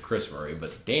condemnation of Chris Murray,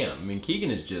 but damn, I mean,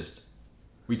 Keegan is just.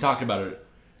 We talked about it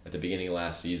at the beginning of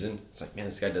last season. It's man,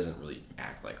 this guy doesn't really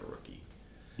act like a rookie.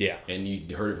 Yeah. And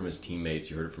you heard it from his teammates,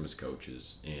 you heard it from his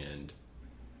coaches, and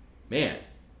man,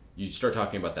 you start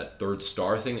talking about that 3rd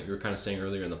star thing that we were kind of saying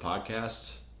earlier in the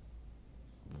podcast.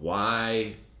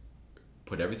 Why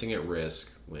put everything at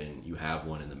risk when you have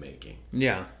one in the making?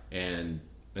 Yeah. And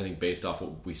I think based off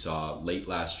what we saw late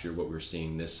last year, what we're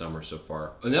seeing this summer so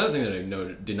far. Another thing that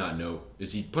I did not know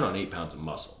is he put on 8 pounds of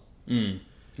muscle.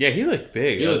 Yeah, he looked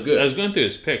big. He looked good. I was going through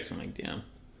his pics. I'm like, damn.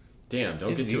 Damn,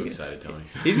 don't get too excited, Tony.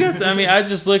 He's got. I mean, I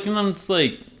just look at him. It's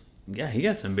Yeah, he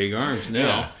got some big arms now.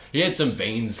 Yeah. He had some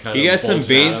veins kind of. He got some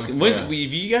veins. Yeah.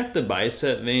 If you got the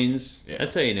bicep veins, Yeah.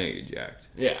 that's how you know you're jacked.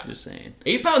 Yeah. Just saying.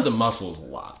 8 pounds of muscle is a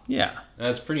lot. Yeah.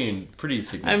 That's pretty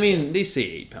significant. I mean, they say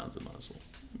 8 pounds of muscle.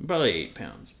 Probably 8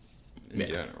 pounds in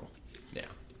general. Yeah.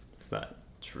 But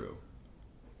True.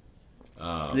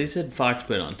 they said Fox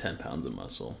put on 10 pounds of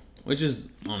muscle, which is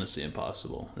honestly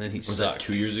impossible. And then he Was sucked. that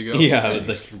 2 years ago? Yeah. He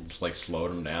just like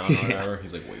slowed him down or whatever.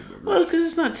 He's like, wait. Well, because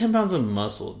it's not 10 pounds of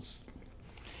muscle.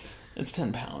 It's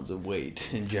 10 pounds of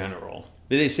weight in general.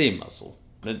 But they say muscle.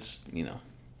 That's,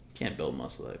 can't build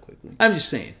muscle that quickly. I'm just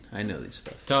saying. I know these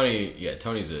stuff.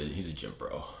 Tony's he's a gym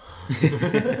bro.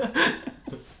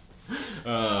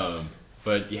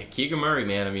 But yeah, Keegan Murray,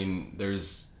 man, I mean,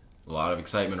 there's a lot of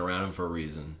excitement around him for a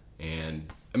reason.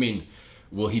 And I mean,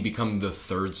 will he become the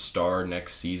third star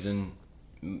next season?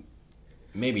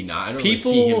 Maybe not. I don't really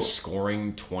see him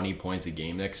scoring 20 points a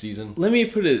game next season. Let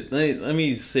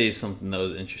me say something that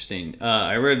was interesting.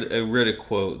 I read a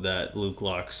quote that Luke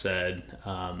Locke said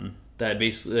that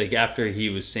basically, like, after he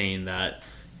was saying that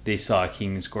they saw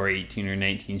Keegan score 18 or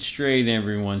 19 straight and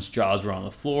everyone's jaws were on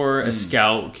the floor, a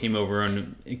scout came over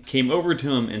to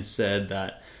him and said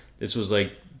that this was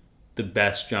like the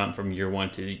best jump from year one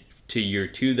to year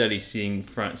two that he's seen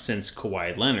since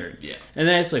Kawhi Leonard. Yeah. And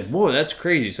then it's like, whoa, that's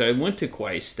crazy. So I went to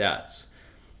Kawhi's stats.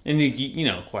 And,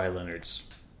 Kawhi Leonard's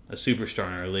a superstar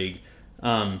in our league.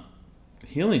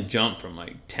 He only jumped from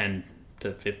like 10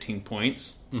 to 15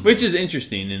 points, which is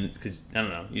interesting. And because, I don't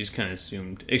know, you just kind of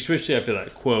assumed, especially after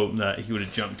that quote, that he would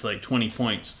have jumped to like 20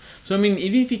 points. So, I mean,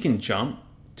 even if he can jump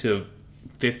to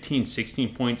 15,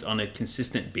 16 points on a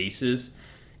consistent basis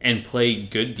and play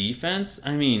good defense,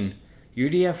 I mean, you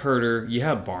already have Herter, you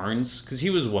have Barnes, because he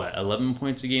was, 11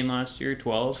 points a game last year,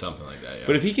 12? Something like that, yeah.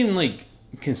 But if he can, like,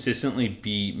 consistently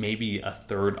be maybe a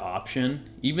third option,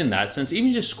 even that sense,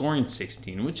 even just scoring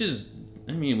 16, which is,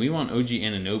 I mean, we want OG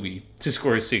Anunoby to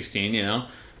score 16,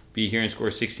 be here and score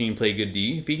 16, play good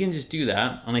D. If he can just do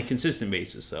that on a consistent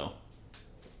basis, though,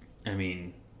 I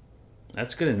mean,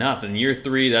 that's good enough. In year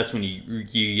 3, that's when you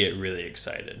get really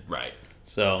excited. Right.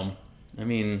 So, I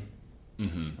mean...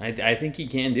 I think he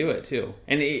can do it too,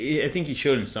 and I think he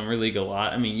showed in summer league a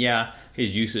lot. I mean, yeah,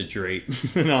 his usage rate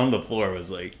on the floor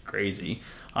was like crazy,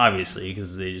 obviously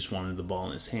because they just wanted the ball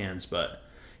in his hands. But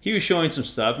he was showing some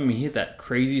stuff. I mean, he hit that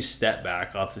crazy step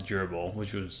back off the dribble,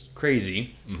 which was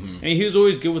crazy. I mean, he was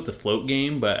always good with the float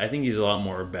game, but I think he's a lot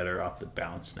more better off the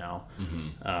bounce now.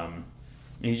 And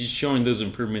he's just showing those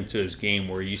improvements to his game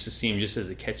where you used to see him just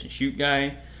as a catch and shoot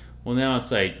guy. Well, now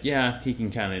it's like, yeah, he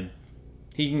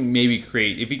can maybe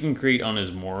create, if he can create on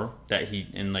his more that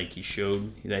he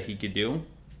showed that he could do.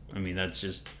 I mean, that's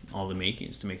just all the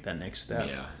makings to make that next step.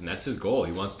 Yeah, and that's his goal.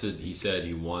 He said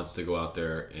he wants to go out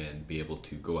there and be able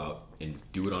to go out and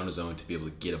do it on his own to be able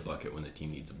to get a bucket when the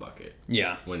team needs a bucket.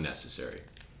 Yeah. When necessary.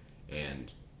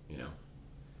 And,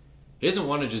 he doesn't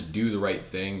want to just do the right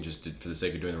thing for the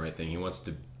sake of doing the right thing. He wants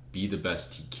to be the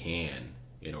best he can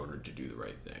in order to do the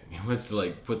right thing. He wants to,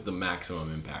 like, put the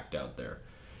maximum impact out there.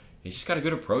 He's just got a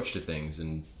good approach to things,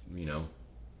 and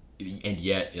and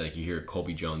yet, like you hear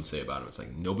Colby Jones say about him, it's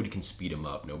like nobody can speed him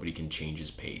up, nobody can change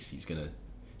his pace. He's gonna,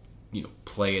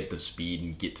 play at the speed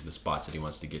and get to the spots that he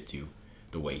wants to get to,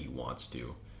 the way he wants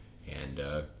to, and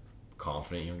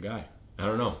confident young guy. I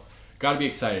don't know, got to be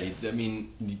excited. I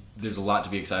mean, there's a lot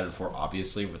to be excited for,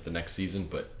 obviously, with the next season,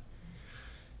 but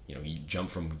you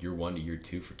jump from year 1 to year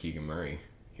 2 for Keegan Murray.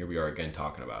 Here we are again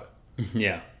talking about it.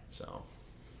 Yeah. So,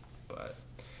 but.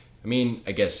 I mean,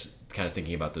 I guess kind of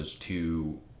thinking about those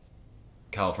 2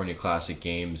 California Classic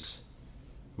games,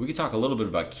 we could talk a little bit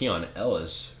about Keon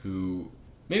Ellis, who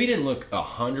maybe didn't look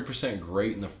 100%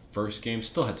 great in the first game,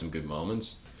 still had some good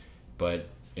moments, but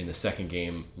in the second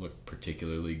game looked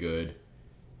particularly good.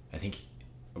 I think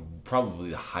probably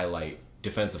the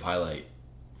defensive highlight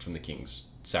from the Kings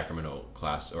Sacramento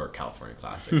class or California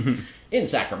Classic in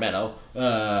Sacramento.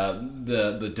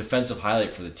 The defensive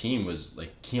highlight for the team was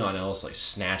like Keon Ellis like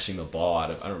snatching the ball out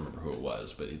of, I don't remember who it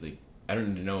was, but I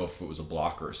don't even know if it was a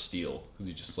block or a steal because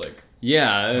he just like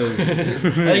I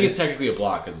think it's technically a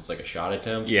block because it's like a shot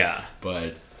attempt. Yeah,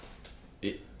 but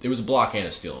it was a block and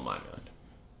a steal in my mind.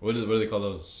 What do they call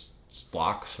those,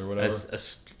 blocks or whatever?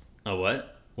 A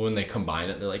what? When they combine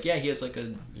it, they're like, yeah, he has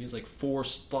like 4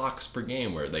 blocks per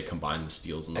game, where they combine the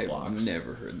steals and the blocks. I've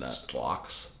never heard that.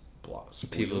 Blocks.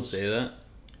 People say that?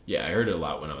 Yeah, I heard it a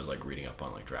lot when I was like reading up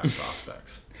on like draft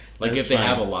prospects. Like if they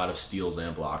have a lot of steals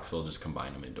and blocks, they'll just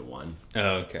combine them into one.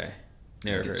 Oh, okay.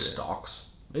 Never heard it. Stocks.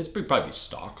 It's probably be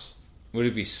stocks. Would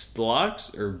it be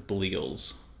stocks or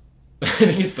bleals? I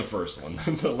think it's the first one. I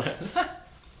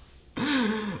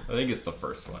think it's the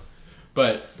first one.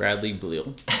 But Bradley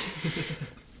Beal.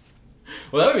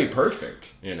 well, that would be perfect,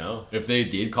 if they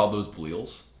did call those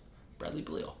Bleals, Bradley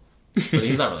Beal. But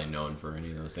he's not really known for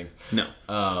any of those things. No.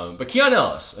 But Keon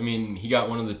Ellis, I mean, he got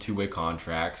one of the two-way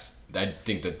contracts. I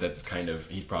think that's kind of,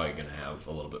 he's probably going to have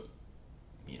a little bit,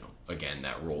 again,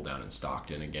 that roll down in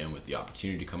Stockton again with the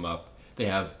opportunity to come up. They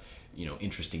have,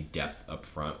 interesting depth up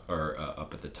front or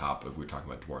up at the top. We were talking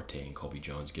about Duarte and Colby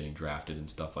Jones getting drafted and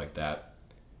stuff like that.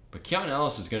 But Keon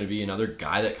Ellis is going to be another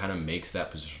guy that kind of makes that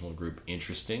positional group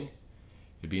interesting.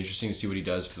 It'd be interesting to see what he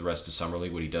does for the rest of Summer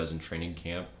League, what he does in training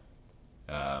camp.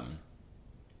 I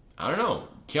don't know.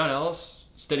 Keon Ellis,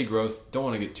 steady growth. Don't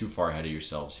want to get too far ahead of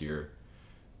yourselves here.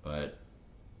 But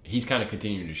he's kind of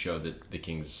continuing to show that the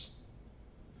Kings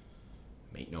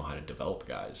may know how to develop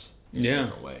guys in a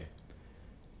different way.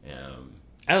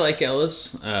 I like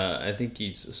Ellis. I think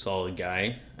he's a solid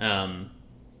guy. And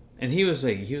he was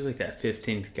like that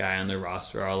 15th guy on the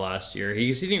roster all last year.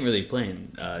 He didn't really play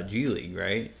in G League,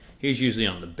 right? He was usually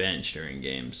on the bench during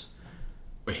games.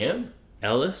 Him?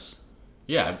 Ellis?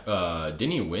 Yeah.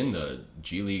 Didn't he win the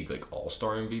G League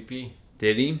All-Star MVP?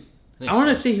 Did he? I want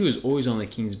to say he was always on the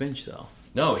Kings bench though.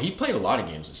 No, he played a lot of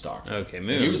games in Stockton. Okay,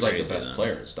 maybe he was the best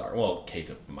player in Stockton. Well,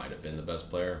 Keita might have been the best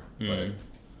player, but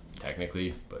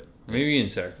technically, but maybe in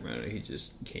Sacramento he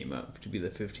just came up to be the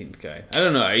 15th guy. I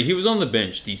don't know. He was on the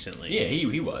bench decently. Yeah,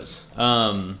 he was.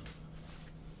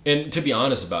 And to be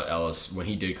honest about Ellis, when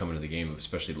he did come into the game,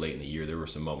 especially late in the year, there were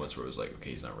some moments where it was like,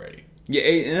 okay, he's not ready. Yeah,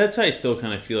 and that's how I still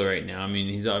kind of feel right now. I mean,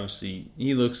 he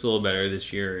looks a little better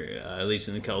this year, at least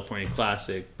in the California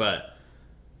Classic. But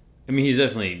I mean, he's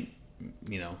definitely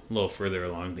a little further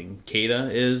along than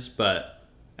Keita is. But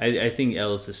I think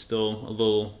Ellis is still a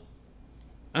little.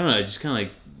 I don't know. It's just kind of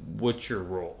like, what's your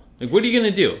role? Like, what are you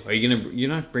gonna do? You're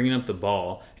not bringing up the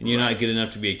ball, and you're not good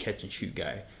enough to be a catch and shoot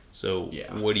guy. So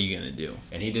what are you gonna do?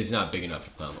 And he's not big enough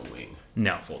to play on the wing.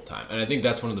 No, full time. And I think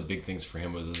that's one of the big things for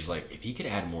him was like, if he could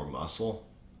add more muscle.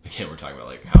 Again, we're talking about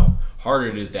like how hard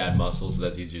it is to add muscle, so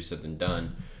that's easier said than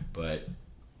done. But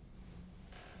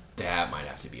that might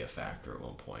have to be a factor at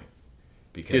one point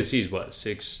because he's what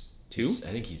 6'2".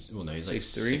 I think he's like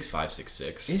 6'3", 6'5",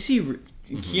 6'6". Is he?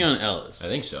 Keon Ellis, I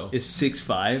think so. Is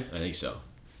 6'5"? I think so.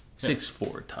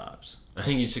 6'4" tops. I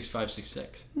think he's 6'5",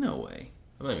 6'6". No way.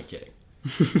 I'm not even kidding.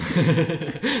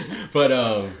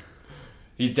 But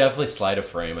he's definitely slight of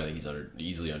frame. I think he's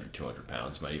easily under 200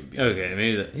 pounds. Might even be okay.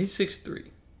 Maybe he's 6'3".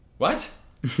 What?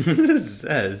 It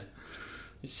says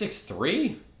he's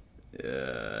 6'3".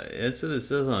 That's what it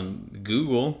says on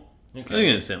Google. Okay. I'm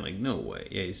gonna say I'm like, no way.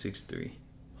 Yeah, he's 6'3".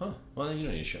 Huh. Well, then you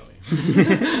don't need to show me.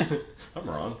 I'm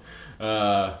wrong.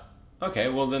 Okay.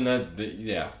 Well, then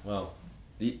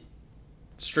the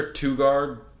strict 2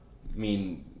 guard. I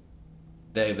mean.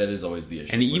 That is always the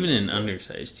issue. And even an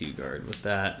undersized 2 guard with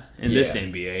that in this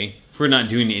NBA, for not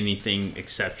doing anything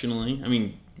exceptionally. I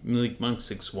mean, Malik Monk's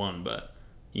 6'1", but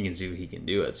you can see what he can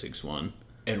do at 6'1".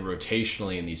 And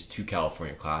rotationally in these 2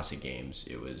 California Classic games,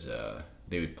 it was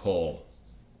they would pull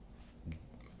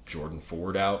Jordan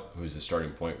Ford out, who's the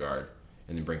starting point guard,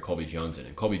 and then bring Colby Jones in.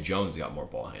 And Colby Jones got more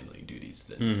ball handling duties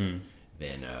than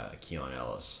Keon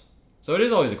Ellis. So it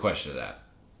is always a question of that.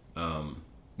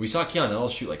 We saw Keon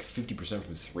Ellis shoot like 50%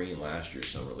 from 3 in last year's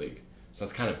Summer League. So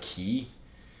that's kind of key.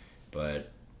 But,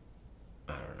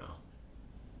 I don't know.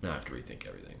 Now I have to rethink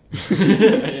everything.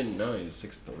 I didn't know he was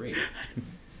 6'3".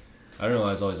 I don't know.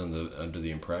 I was always under the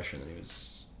impression that he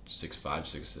was 6'5",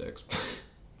 6'6".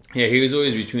 Yeah, he was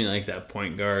always between like that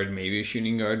point guard, maybe a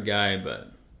shooting guard guy,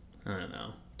 but I don't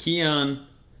know. Keon,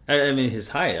 I mean his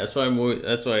height. That's why I'm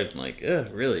like,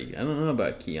 really? I don't know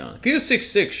about Keon. If he was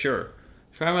 6'6", sure.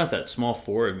 Try him out that small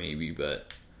forward maybe,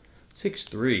 but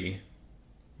 6'3",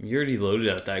 you're already loaded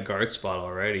at that guard spot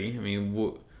already. I mean,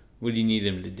 what do you need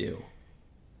him to do?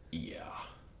 Yeah.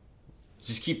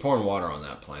 Just keep pouring water on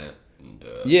that plant. And,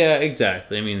 yeah,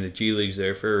 exactly. I mean, the G League's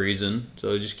there for a reason,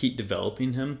 so just keep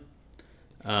developing him.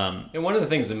 And one of the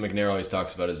things that McNair always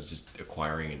talks about is just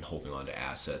acquiring and holding on to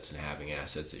assets and having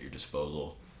assets at your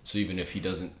disposal. So even if he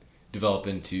doesn't develop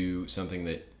into something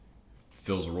that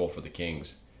fills a role for the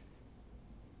Kings,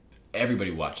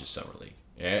 everybody watches Summer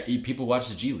League. People watch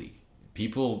the G League.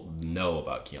 People know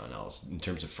about Keon Ellis in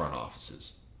terms of front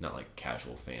offices, not like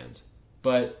casual fans.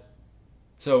 But,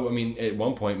 so, I mean, at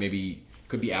one point, maybe,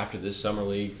 could be after this Summer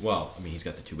League. Well, I mean, he's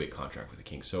got the 2-way contract with the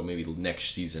Kings, so maybe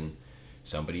next season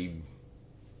somebody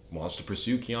wants to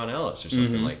pursue Keon Ellis or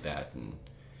something like that. And,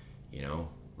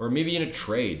 or maybe in a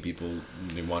trade,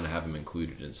 they want to have him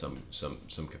included in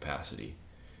some capacity.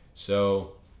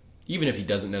 So, even if he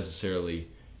doesn't necessarily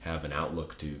have an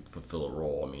outlook to fulfill a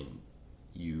role, I mean,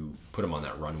 you put him on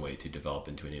that runway to develop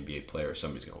into an NBA player,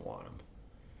 somebody's going to want him.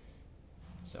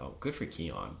 So, good for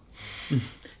Keon.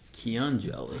 Keon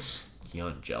jealous.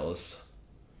 Keon jealous.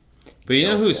 But you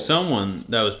know who's someone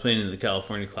that was playing in the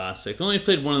California Classic? Only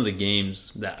played one of the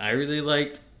games that I really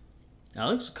liked.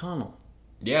 Alex O'Connell.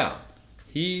 Yeah.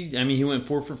 He went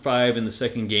 4 for 5 in the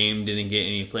second game. Didn't get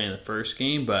any play in the first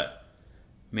game, but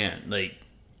man, like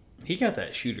he got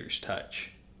that shooter's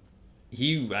touch.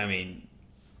 He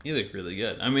looked really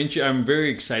good. I'm very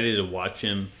excited to watch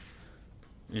him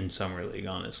in Summer League,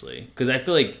 honestly, because I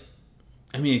feel like,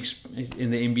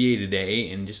 in the NBA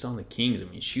today and just on the Kings,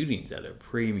 shooting's at a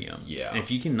premium. Yeah. And if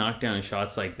you can knock down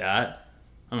shots like that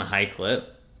on a high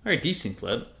clip or a decent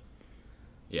clip,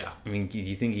 yeah. do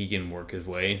you think he can work his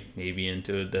way maybe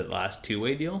into the last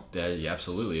two-way deal? Yeah,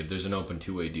 absolutely. If there's an open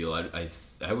two-way deal, I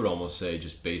would almost say,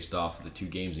 just based off of the two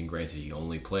games, and granted he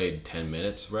only played 10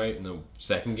 minutes, right, in the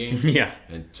second game? Yeah.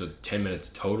 And so 10 minutes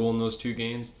total in those two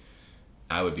games,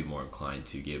 I would be more inclined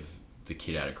to give the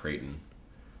kid out of Creighton,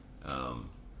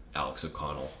 Alex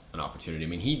O'Connell, an opportunity.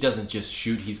 He doesn't just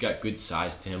shoot. He's got good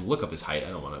size to him. Look up his height. I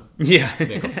don't want to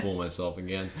make a fool of myself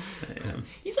again.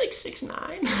 He's like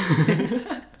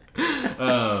 6'9".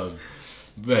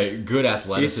 But good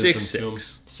athleticism He's 6'6". to him.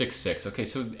 6'6". Okay,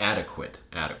 so adequate.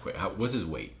 What's his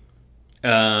weight?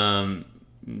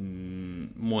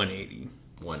 180.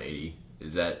 180.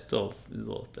 Is that... It's a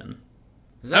little thin.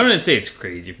 I wouldn't say it's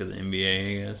crazy for the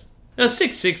NBA, I guess.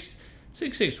 6'6",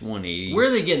 180. Where are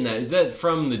they getting that? Is that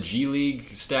from the G League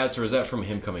stats, or is that from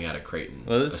him coming out of Creighton?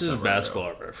 Well, this is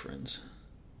Basketball Reference.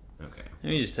 Okay.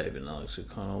 Let me just type in Alex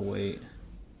O'Connell weight.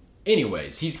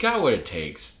 Anyways, he's got what it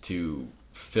takes to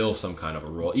fill some kind of a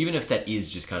role, even if that is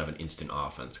just kind of an instant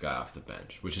offense guy off the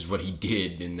bench, which is what he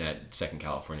did in that second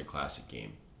California Classic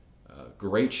game.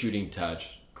 Great shooting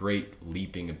touch, great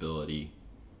leaping ability,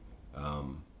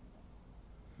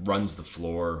 runs the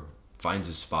floor, finds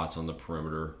his spots on the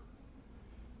perimeter.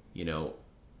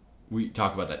 We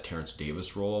talk about that Terrence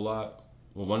Davis role a lot.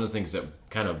 Well, one of the things that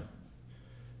kind of,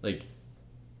 like,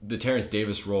 the Terrence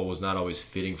Davis role was not always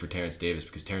fitting for Terrence Davis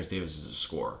because Terrence Davis is a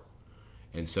scorer.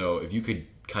 And so if you could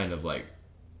kind of, like,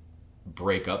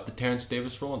 break up the Terrence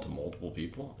Davis role into multiple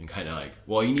people and kind of like,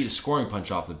 well, you need a scoring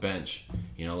punch off the bench.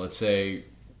 Let's say,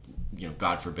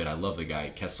 God forbid, I love the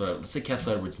guy, Kessler. Let's say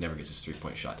Kessler Edwards never gets his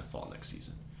three-point shot to fall next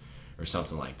season. Or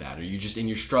something like that. Or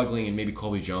you're struggling and maybe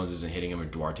Colby Jones isn't hitting him or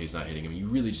Duarte's not hitting him. You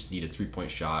really just need a three-point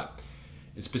shot.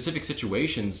 In specific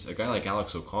situations, a guy like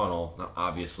Alex O'Connell,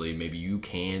 obviously, maybe you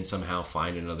can somehow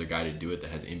find another guy to do it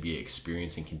that has NBA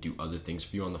experience and can do other things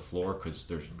for you on the floor, because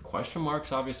there's question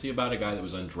marks, obviously, about a guy that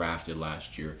was undrafted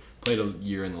last year, played a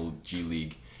year in the G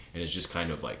League, and is just kind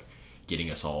of like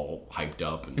getting us all hyped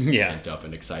up and pent up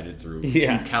and excited through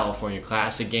two California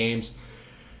Classic games.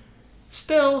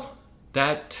 Still,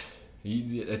 I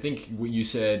think what you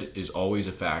said is always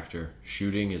a factor.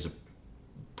 Shooting is a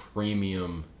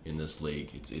premium in this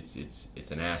league.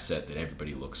 It's an asset that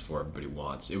everybody looks for, everybody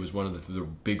wants. It was one of the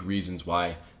big reasons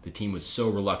why the team was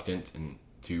so reluctant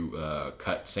to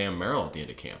cut Sam Merrill at the end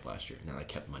of camp last year. Now they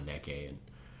kept Maneke and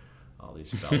all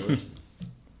these fellas.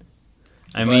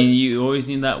 You always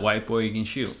need that white boy you can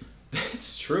shoot.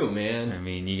 It's true, man.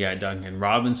 You got Duncan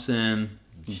Robinson.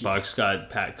 Bucks got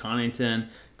Pat Connaughton.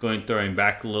 Throwing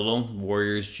back a little,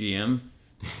 Warriors GM,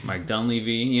 Mike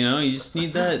Dunleavy. You just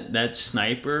need that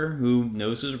sniper who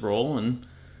knows his role and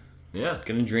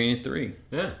gonna drain a three.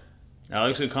 Yeah,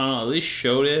 Alex O'Connell at least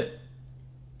showed it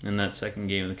in that second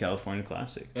game of the California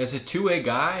Classic. As a two-way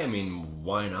guy,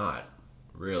 why not?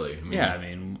 Really?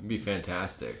 It'd be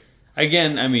fantastic.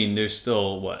 Again, there's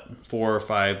still 4 or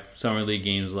 5 Summer League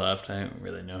games left. I don't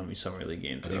really know how many Summer League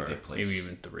games there are. They play maybe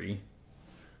even 3.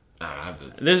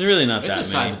 There's really not that many. It's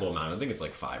a sizable amount. I think it's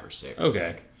like 5 or 6.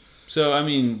 Okay. So,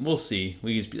 we'll see.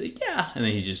 We can just be like, and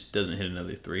then he just doesn't hit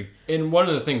another 3. And one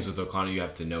of the things with O'Connell you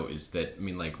have to note is that,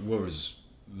 what was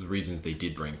the reasons they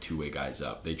did bring two-way guys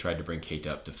up? They tried to bring Kate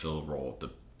up to fill a role at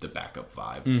the backup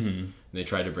 5. Mm-hmm. And they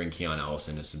tried to bring Keon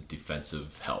Ellison as some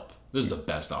defensive help. This is the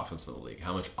best offense in the league.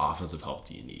 How much offensive help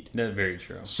do you need? That's very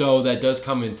true. So that does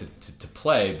come into to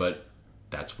play, but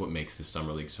that's what makes the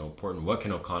Summer League so important. What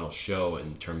can O'Connell show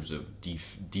in terms of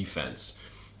defense?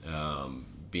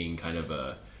 Being kind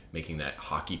of making that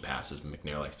hockey pass, as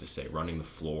McNair likes to say, running the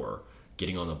floor,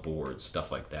 getting on the boards,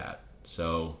 stuff like that.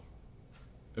 So,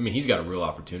 he's got a real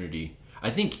opportunity. I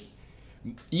think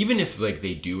even if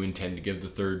they do intend to give the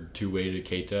third two-way to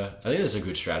Keita, I think that's a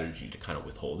good strategy to kind of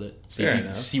withhold it.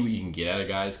 See what you can get out of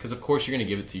guys. Because, of course, you're going to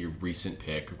give it to your recent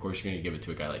pick. Of course, you're going to give it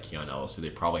to a guy like Keon Ellis, who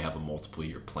they probably have a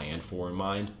multiple-year plan for in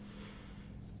mind.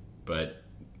 But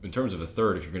in terms of a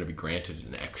third, if you're going to be granted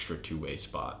an extra two-way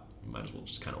spot, might as well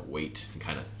just kind of wait and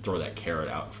kind of throw that carrot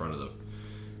out in front of the.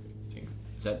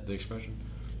 Is that the expression?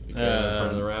 The carrot in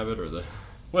front of the rabbit, or the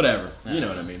whatever? You know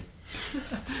what I mean.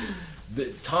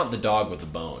 Taunt the dog with the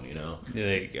bone, you know. Yeah,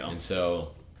 there you go. And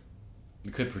so,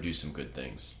 we could produce some good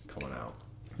things coming out.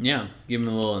 Yeah, give him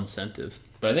a little incentive.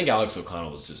 But I think Alex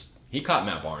O'Connell he caught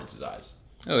Matt Barnes' eyes.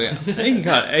 Oh yeah,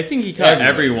 I think he caught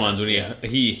everyone's when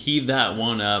he heaved that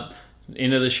one up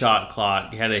into the shot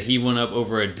clock. He had to heave one up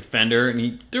over a defender, and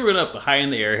he threw it up high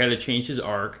in the air. Had to change his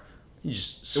arc.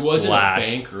 Just it wasn't a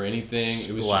bank or anything.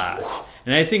 It was just.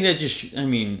 And I think that just, I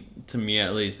mean, to me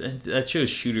at least, that shows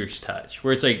shooter's touch.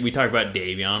 Where it's like, we talk about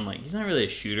Davion, like, he's not really a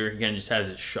shooter. He kind of just has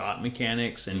his shot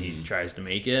mechanics, and he tries to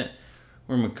make it.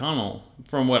 Where McConnell,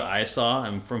 from what I saw,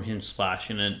 and from him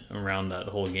splashing it around that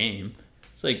whole game,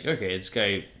 it's like, okay, this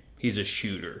guy, he's a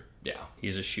shooter. Yeah.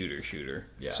 He's a shooter.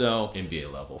 Yeah. So,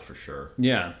 NBA level for sure.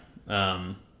 Yeah.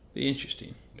 Be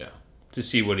interesting. Yeah. To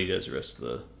see what he does the rest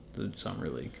of the summer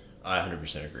league. I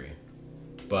 100% agree.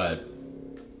 But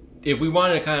if we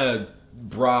wanted to kind of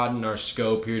broaden our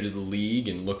scope here to the league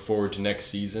and look forward to next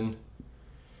season,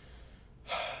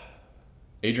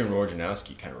 Adrian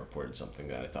Wojnarowski kind of reported something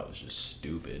that I thought was just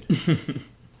stupid.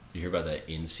 You hear about that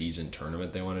in-season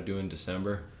tournament they want to do in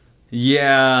December?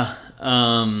 Yeah.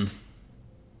 I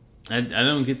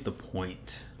don't get the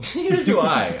point. Neither do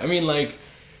I. I mean, like,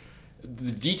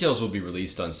 the details will be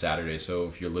released on Saturday, so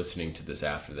if you're listening to this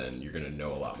after then, you're going to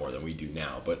know a lot more than we do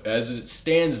now. But as it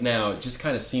stands now, it just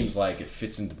kind of seems like it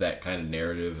fits into that kind of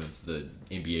narrative of the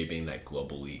NBA being that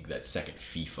global league, that second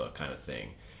FIFA kind of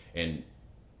thing. And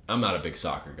I'm not a big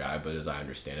soccer guy, but as I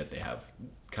understand it, they have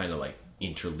kind of like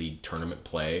interleague tournament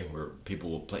play where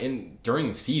people will play in during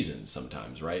the season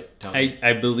sometimes, right?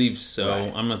 I believe so.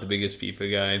 Right. I'm not the biggest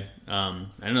FIFA guy.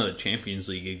 I know the Champions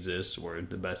League exists where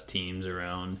the best teams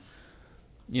around,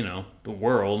 the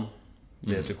world,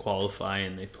 they have to qualify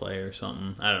and they play or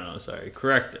something. I don't know. Sorry.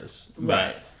 Correct us.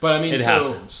 Right. But I mean, it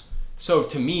happens. So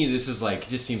to me, this is like, it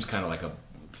just seems kind of like a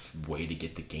way to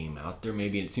get the game out there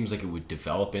maybe. It seems like it would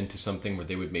develop into something where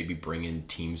they would maybe bring in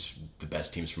teams, the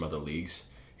best teams from other leagues.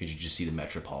 Could you just see the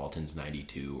Metropolitans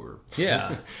 92 or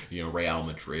Real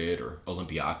Madrid or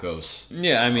Olympiacos?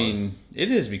 Yeah, I mean,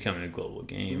 it is becoming a global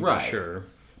game, right? For sure.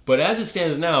 But as it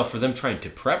stands now, for them trying to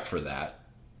prep for that,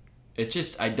 it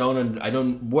just I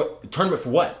don't what tournament for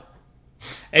what?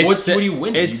 What do you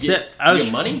win? You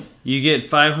get money? You get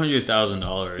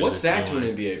 $500,000. What's that to an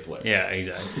NBA player? Yeah,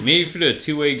 exactly. Maybe for a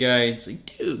two-way guy, it's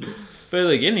like, dude. But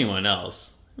like anyone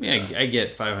else, I mean, I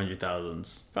get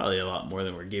 500,000. Probably a lot more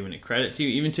than we're giving it credit to,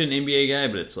 even to an NBA guy.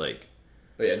 But it's like,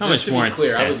 how much more? To be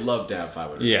clear, I would love to have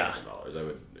 $500,000. Yeah. I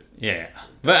would. Yeah,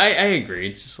 but I agree.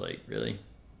 It's just like, really,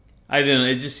 I don't know.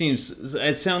 It just seems.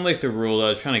 It sounds like the rule. I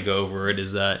was trying to go over it.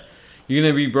 Is that you're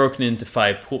going to be broken into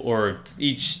 5 pool, or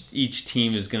each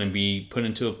team is going to be put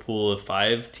into a pool of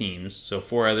 5 teams. So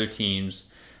 4 other teams.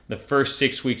 The first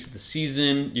 6 weeks of the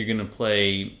season, you're going to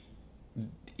play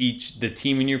the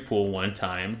team in your pool one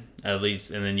time at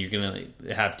least, and then you're going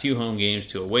to have 2 home games,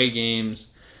 2 away games.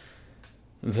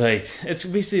 Like, it's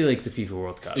basically like the FIFA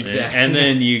World Cup. Exactly. And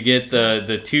then you get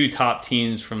the 2 top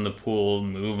teams from the pool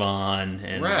move on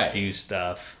and do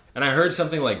stuff. And I heard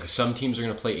something like some teams are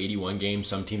going to play 81 games,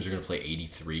 some teams are going to play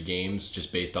 83 games,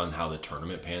 just based on how the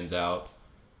tournament pans out.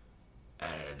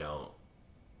 I don't.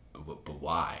 But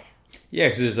why? Yeah,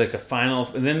 because there's like a final,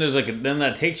 and then there's then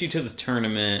that takes you to the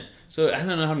tournament. So I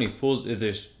don't know how many pools.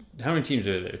 How many teams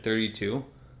are there? 32.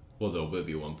 Well, there'll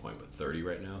be 1 point, but 30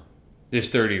 right now. There's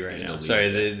 30 right now. Sorry,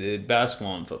 the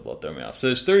basketball and football throw me off. So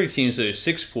there's 30 teams. So there's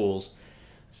 6 pools.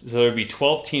 So there'd be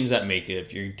 12 teams that make it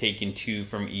if you're taking 2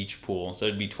 from each pool. So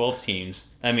it'd be 12 teams.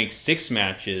 That makes 6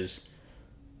 matches.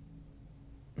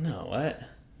 No, what?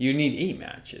 You need 8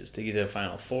 matches to get to the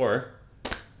Final Four.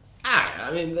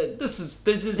 I mean, this is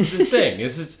the thing.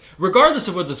 This is regardless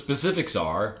of what the specifics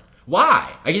are.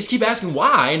 Why? I just keep asking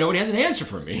why. Nobody has an answer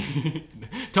for me.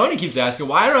 Tony keeps asking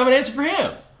why. I don't have an answer for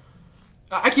him.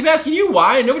 I keep asking you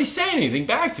why, and nobody's saying anything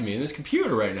back to me in this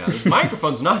computer right now. This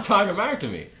microphone's not talking back to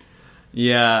me.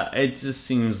 Yeah, it just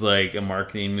seems like a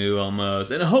marketing move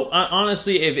almost. And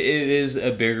honestly, if it is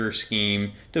a bigger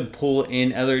scheme to pull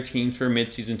in other teams for a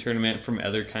mid-season tournament from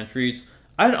other countries,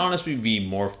 I'd honestly be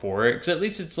more for it. Because at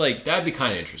least it's like... That'd be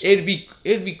kind of interesting.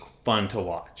 It'd be fun to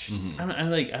watch.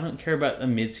 Mm-hmm. I don't care about a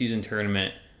mid-season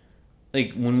tournament.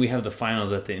 Like, when we have the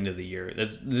finals at the end of the year,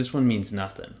 this one means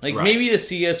nothing. Like, maybe to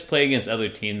see us play against other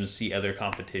teams, see other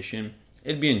competition,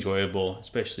 it'd be enjoyable,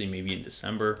 especially maybe in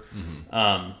December.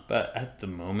 Mm-hmm. But at the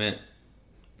moment,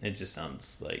 it just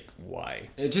sounds like, why?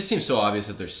 It just seems so obvious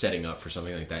that they're setting up for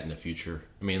something like that in the future.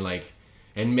 I mean, like,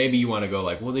 And maybe you want to go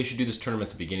like, well, they should do this tournament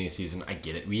at the beginning of the season. I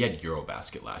get it. We had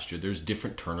Eurobasket last year. There's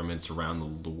different tournaments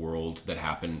around the world that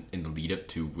happen in the lead up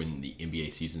to when the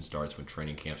NBA season starts, when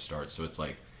training camp starts. So it's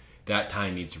like that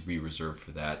time needs to be reserved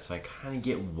for that. So I kind of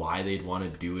get why they'd want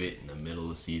to do it in the middle of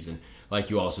the season. Like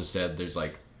you also said, there's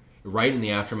like right in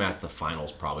the aftermath of the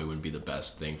finals probably wouldn't be the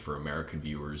best thing for American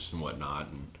viewers and whatnot.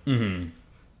 And,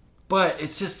 But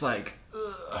it's just like,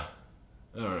 I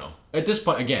don't know. At this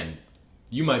point, again,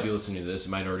 you might be listening to this. It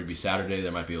might already be Saturday.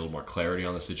 There might be a little more clarity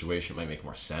on the situation. It might make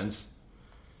more sense.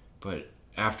 But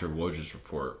after Woj's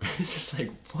report, it's just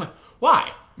like, what?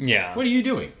 Why? Yeah. What are you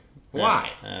doing? Why?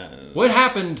 What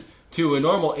happened to a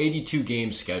normal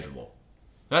 82-game schedule?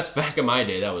 That's back in my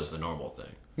day. That was the normal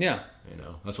thing. Yeah.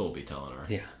 That's what we'll be telling our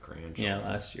grandchildren. Yeah,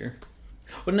 last year.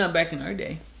 Well, not back in our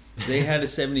day. They had a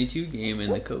 72 game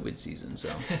in the COVID season, so.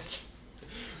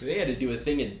 They had to do a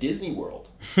thing at Disney World.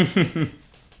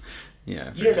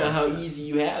 Yeah, you don't know how easy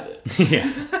you have it.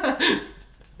 Yeah.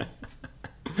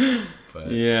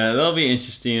 Yeah, that'll be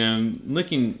interesting. I'm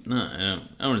looking. No, I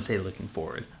don't want to say looking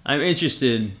forward. I'm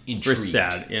interested. Intrigued.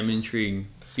 I'm intrigued.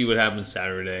 See what happens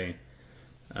Saturday,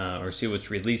 or see what's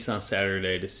released on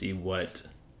Saturday to see what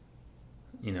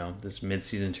this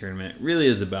mid-season tournament really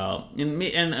is about.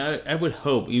 And I would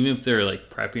hope, even if they're like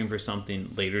prepping for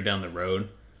something later down the road,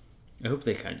 I hope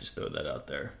they kind of just throw that out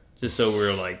there. Just so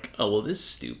we're like, oh, well, this is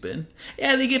stupid.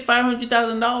 Yeah, they get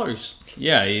 $500,000.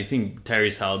 Yeah, you think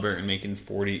Tyrese Halliburton making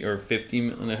 40 or 50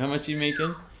 million? How much you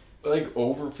making? Like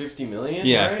over 50 million?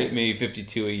 Yeah, right? maybe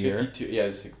 52 a year. 52,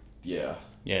 yeah.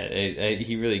 Yeah,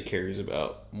 he really cares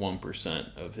about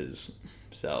 1% of his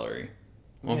salary.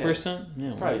 1%? Yeah,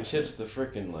 1%. Probably tips the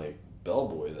freaking,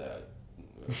 bellboy that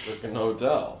freaking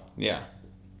hotel. Yeah,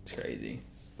 it's crazy.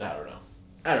 I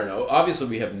don't know. Obviously,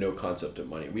 we have no concept of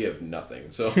money. We have nothing.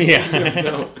 So yeah. We have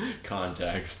no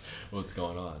context what's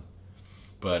going on.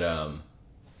 But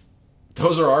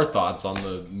those are our thoughts on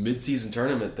the mid-season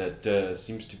tournament that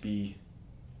seems to be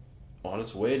on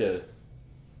its way to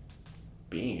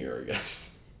being here, I guess.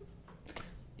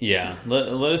 Yeah. Let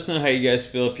us know how you guys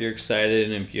feel, if you're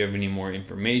excited, and if you have any more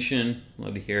information.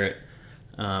 Love to hear it.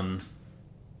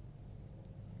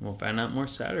 We'll find out more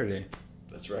Saturday.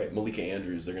 That's right. Malika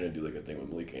Andrews, they're going to do a thing with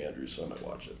Malika Andrews, so I might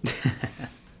watch it.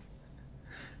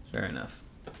 Fair enough.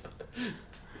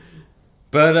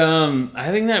 But I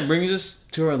think that brings us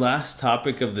to our last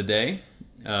topic of the day.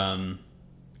 John,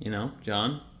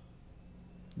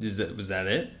 was that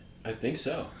it? I think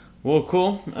so. Well,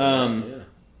 cool.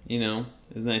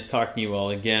 It was nice talking to you all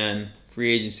again.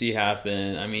 Free agency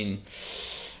happened. I mean,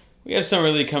 we have summer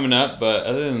league coming up, but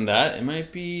other than that, it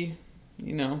might be,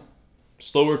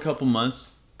 slower couple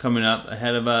months coming up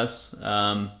ahead of us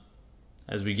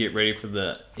as we get ready for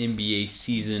the NBA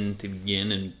season to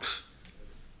begin in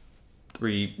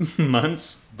 3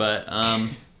 months. But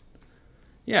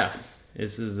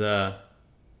this is I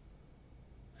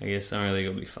guess summer league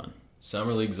will be fun.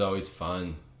 Summer league's always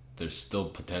fun. There's still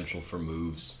potential for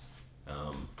moves.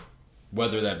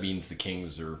 Whether that means the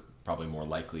Kings are probably more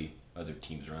likely other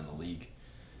teams around the league.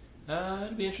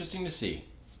 It'll be interesting to see.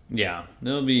 Yeah,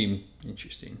 it'll be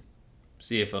interesting.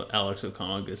 See if Alex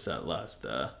O'Connell gets that last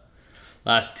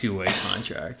two-way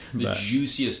contract. The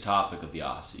juiciest topic of the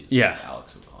offseason is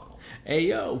Alex O'Connell.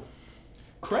 Ayo.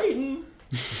 Creighton.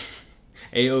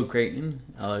 Ayo Creighton.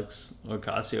 Alex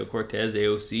Ocasio-Cortez,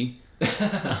 AOC.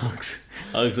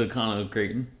 Alex O'Connell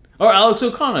Creighton. Or Alex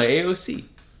O'Connell, AOC.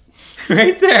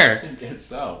 Right there. I guess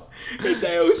so. It's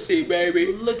AOC, baby.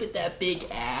 Look at that big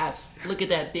ass. Look at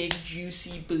that big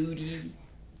juicy booty.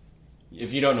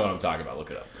 If you don't know what I'm talking about,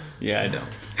 look it up. Yeah, I don't.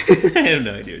 I have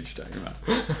no idea what you're talking about.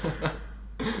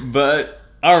 But,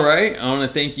 all right. I want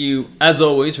to thank you, as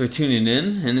always, for tuning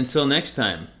in. And until next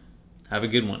time, have a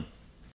good one.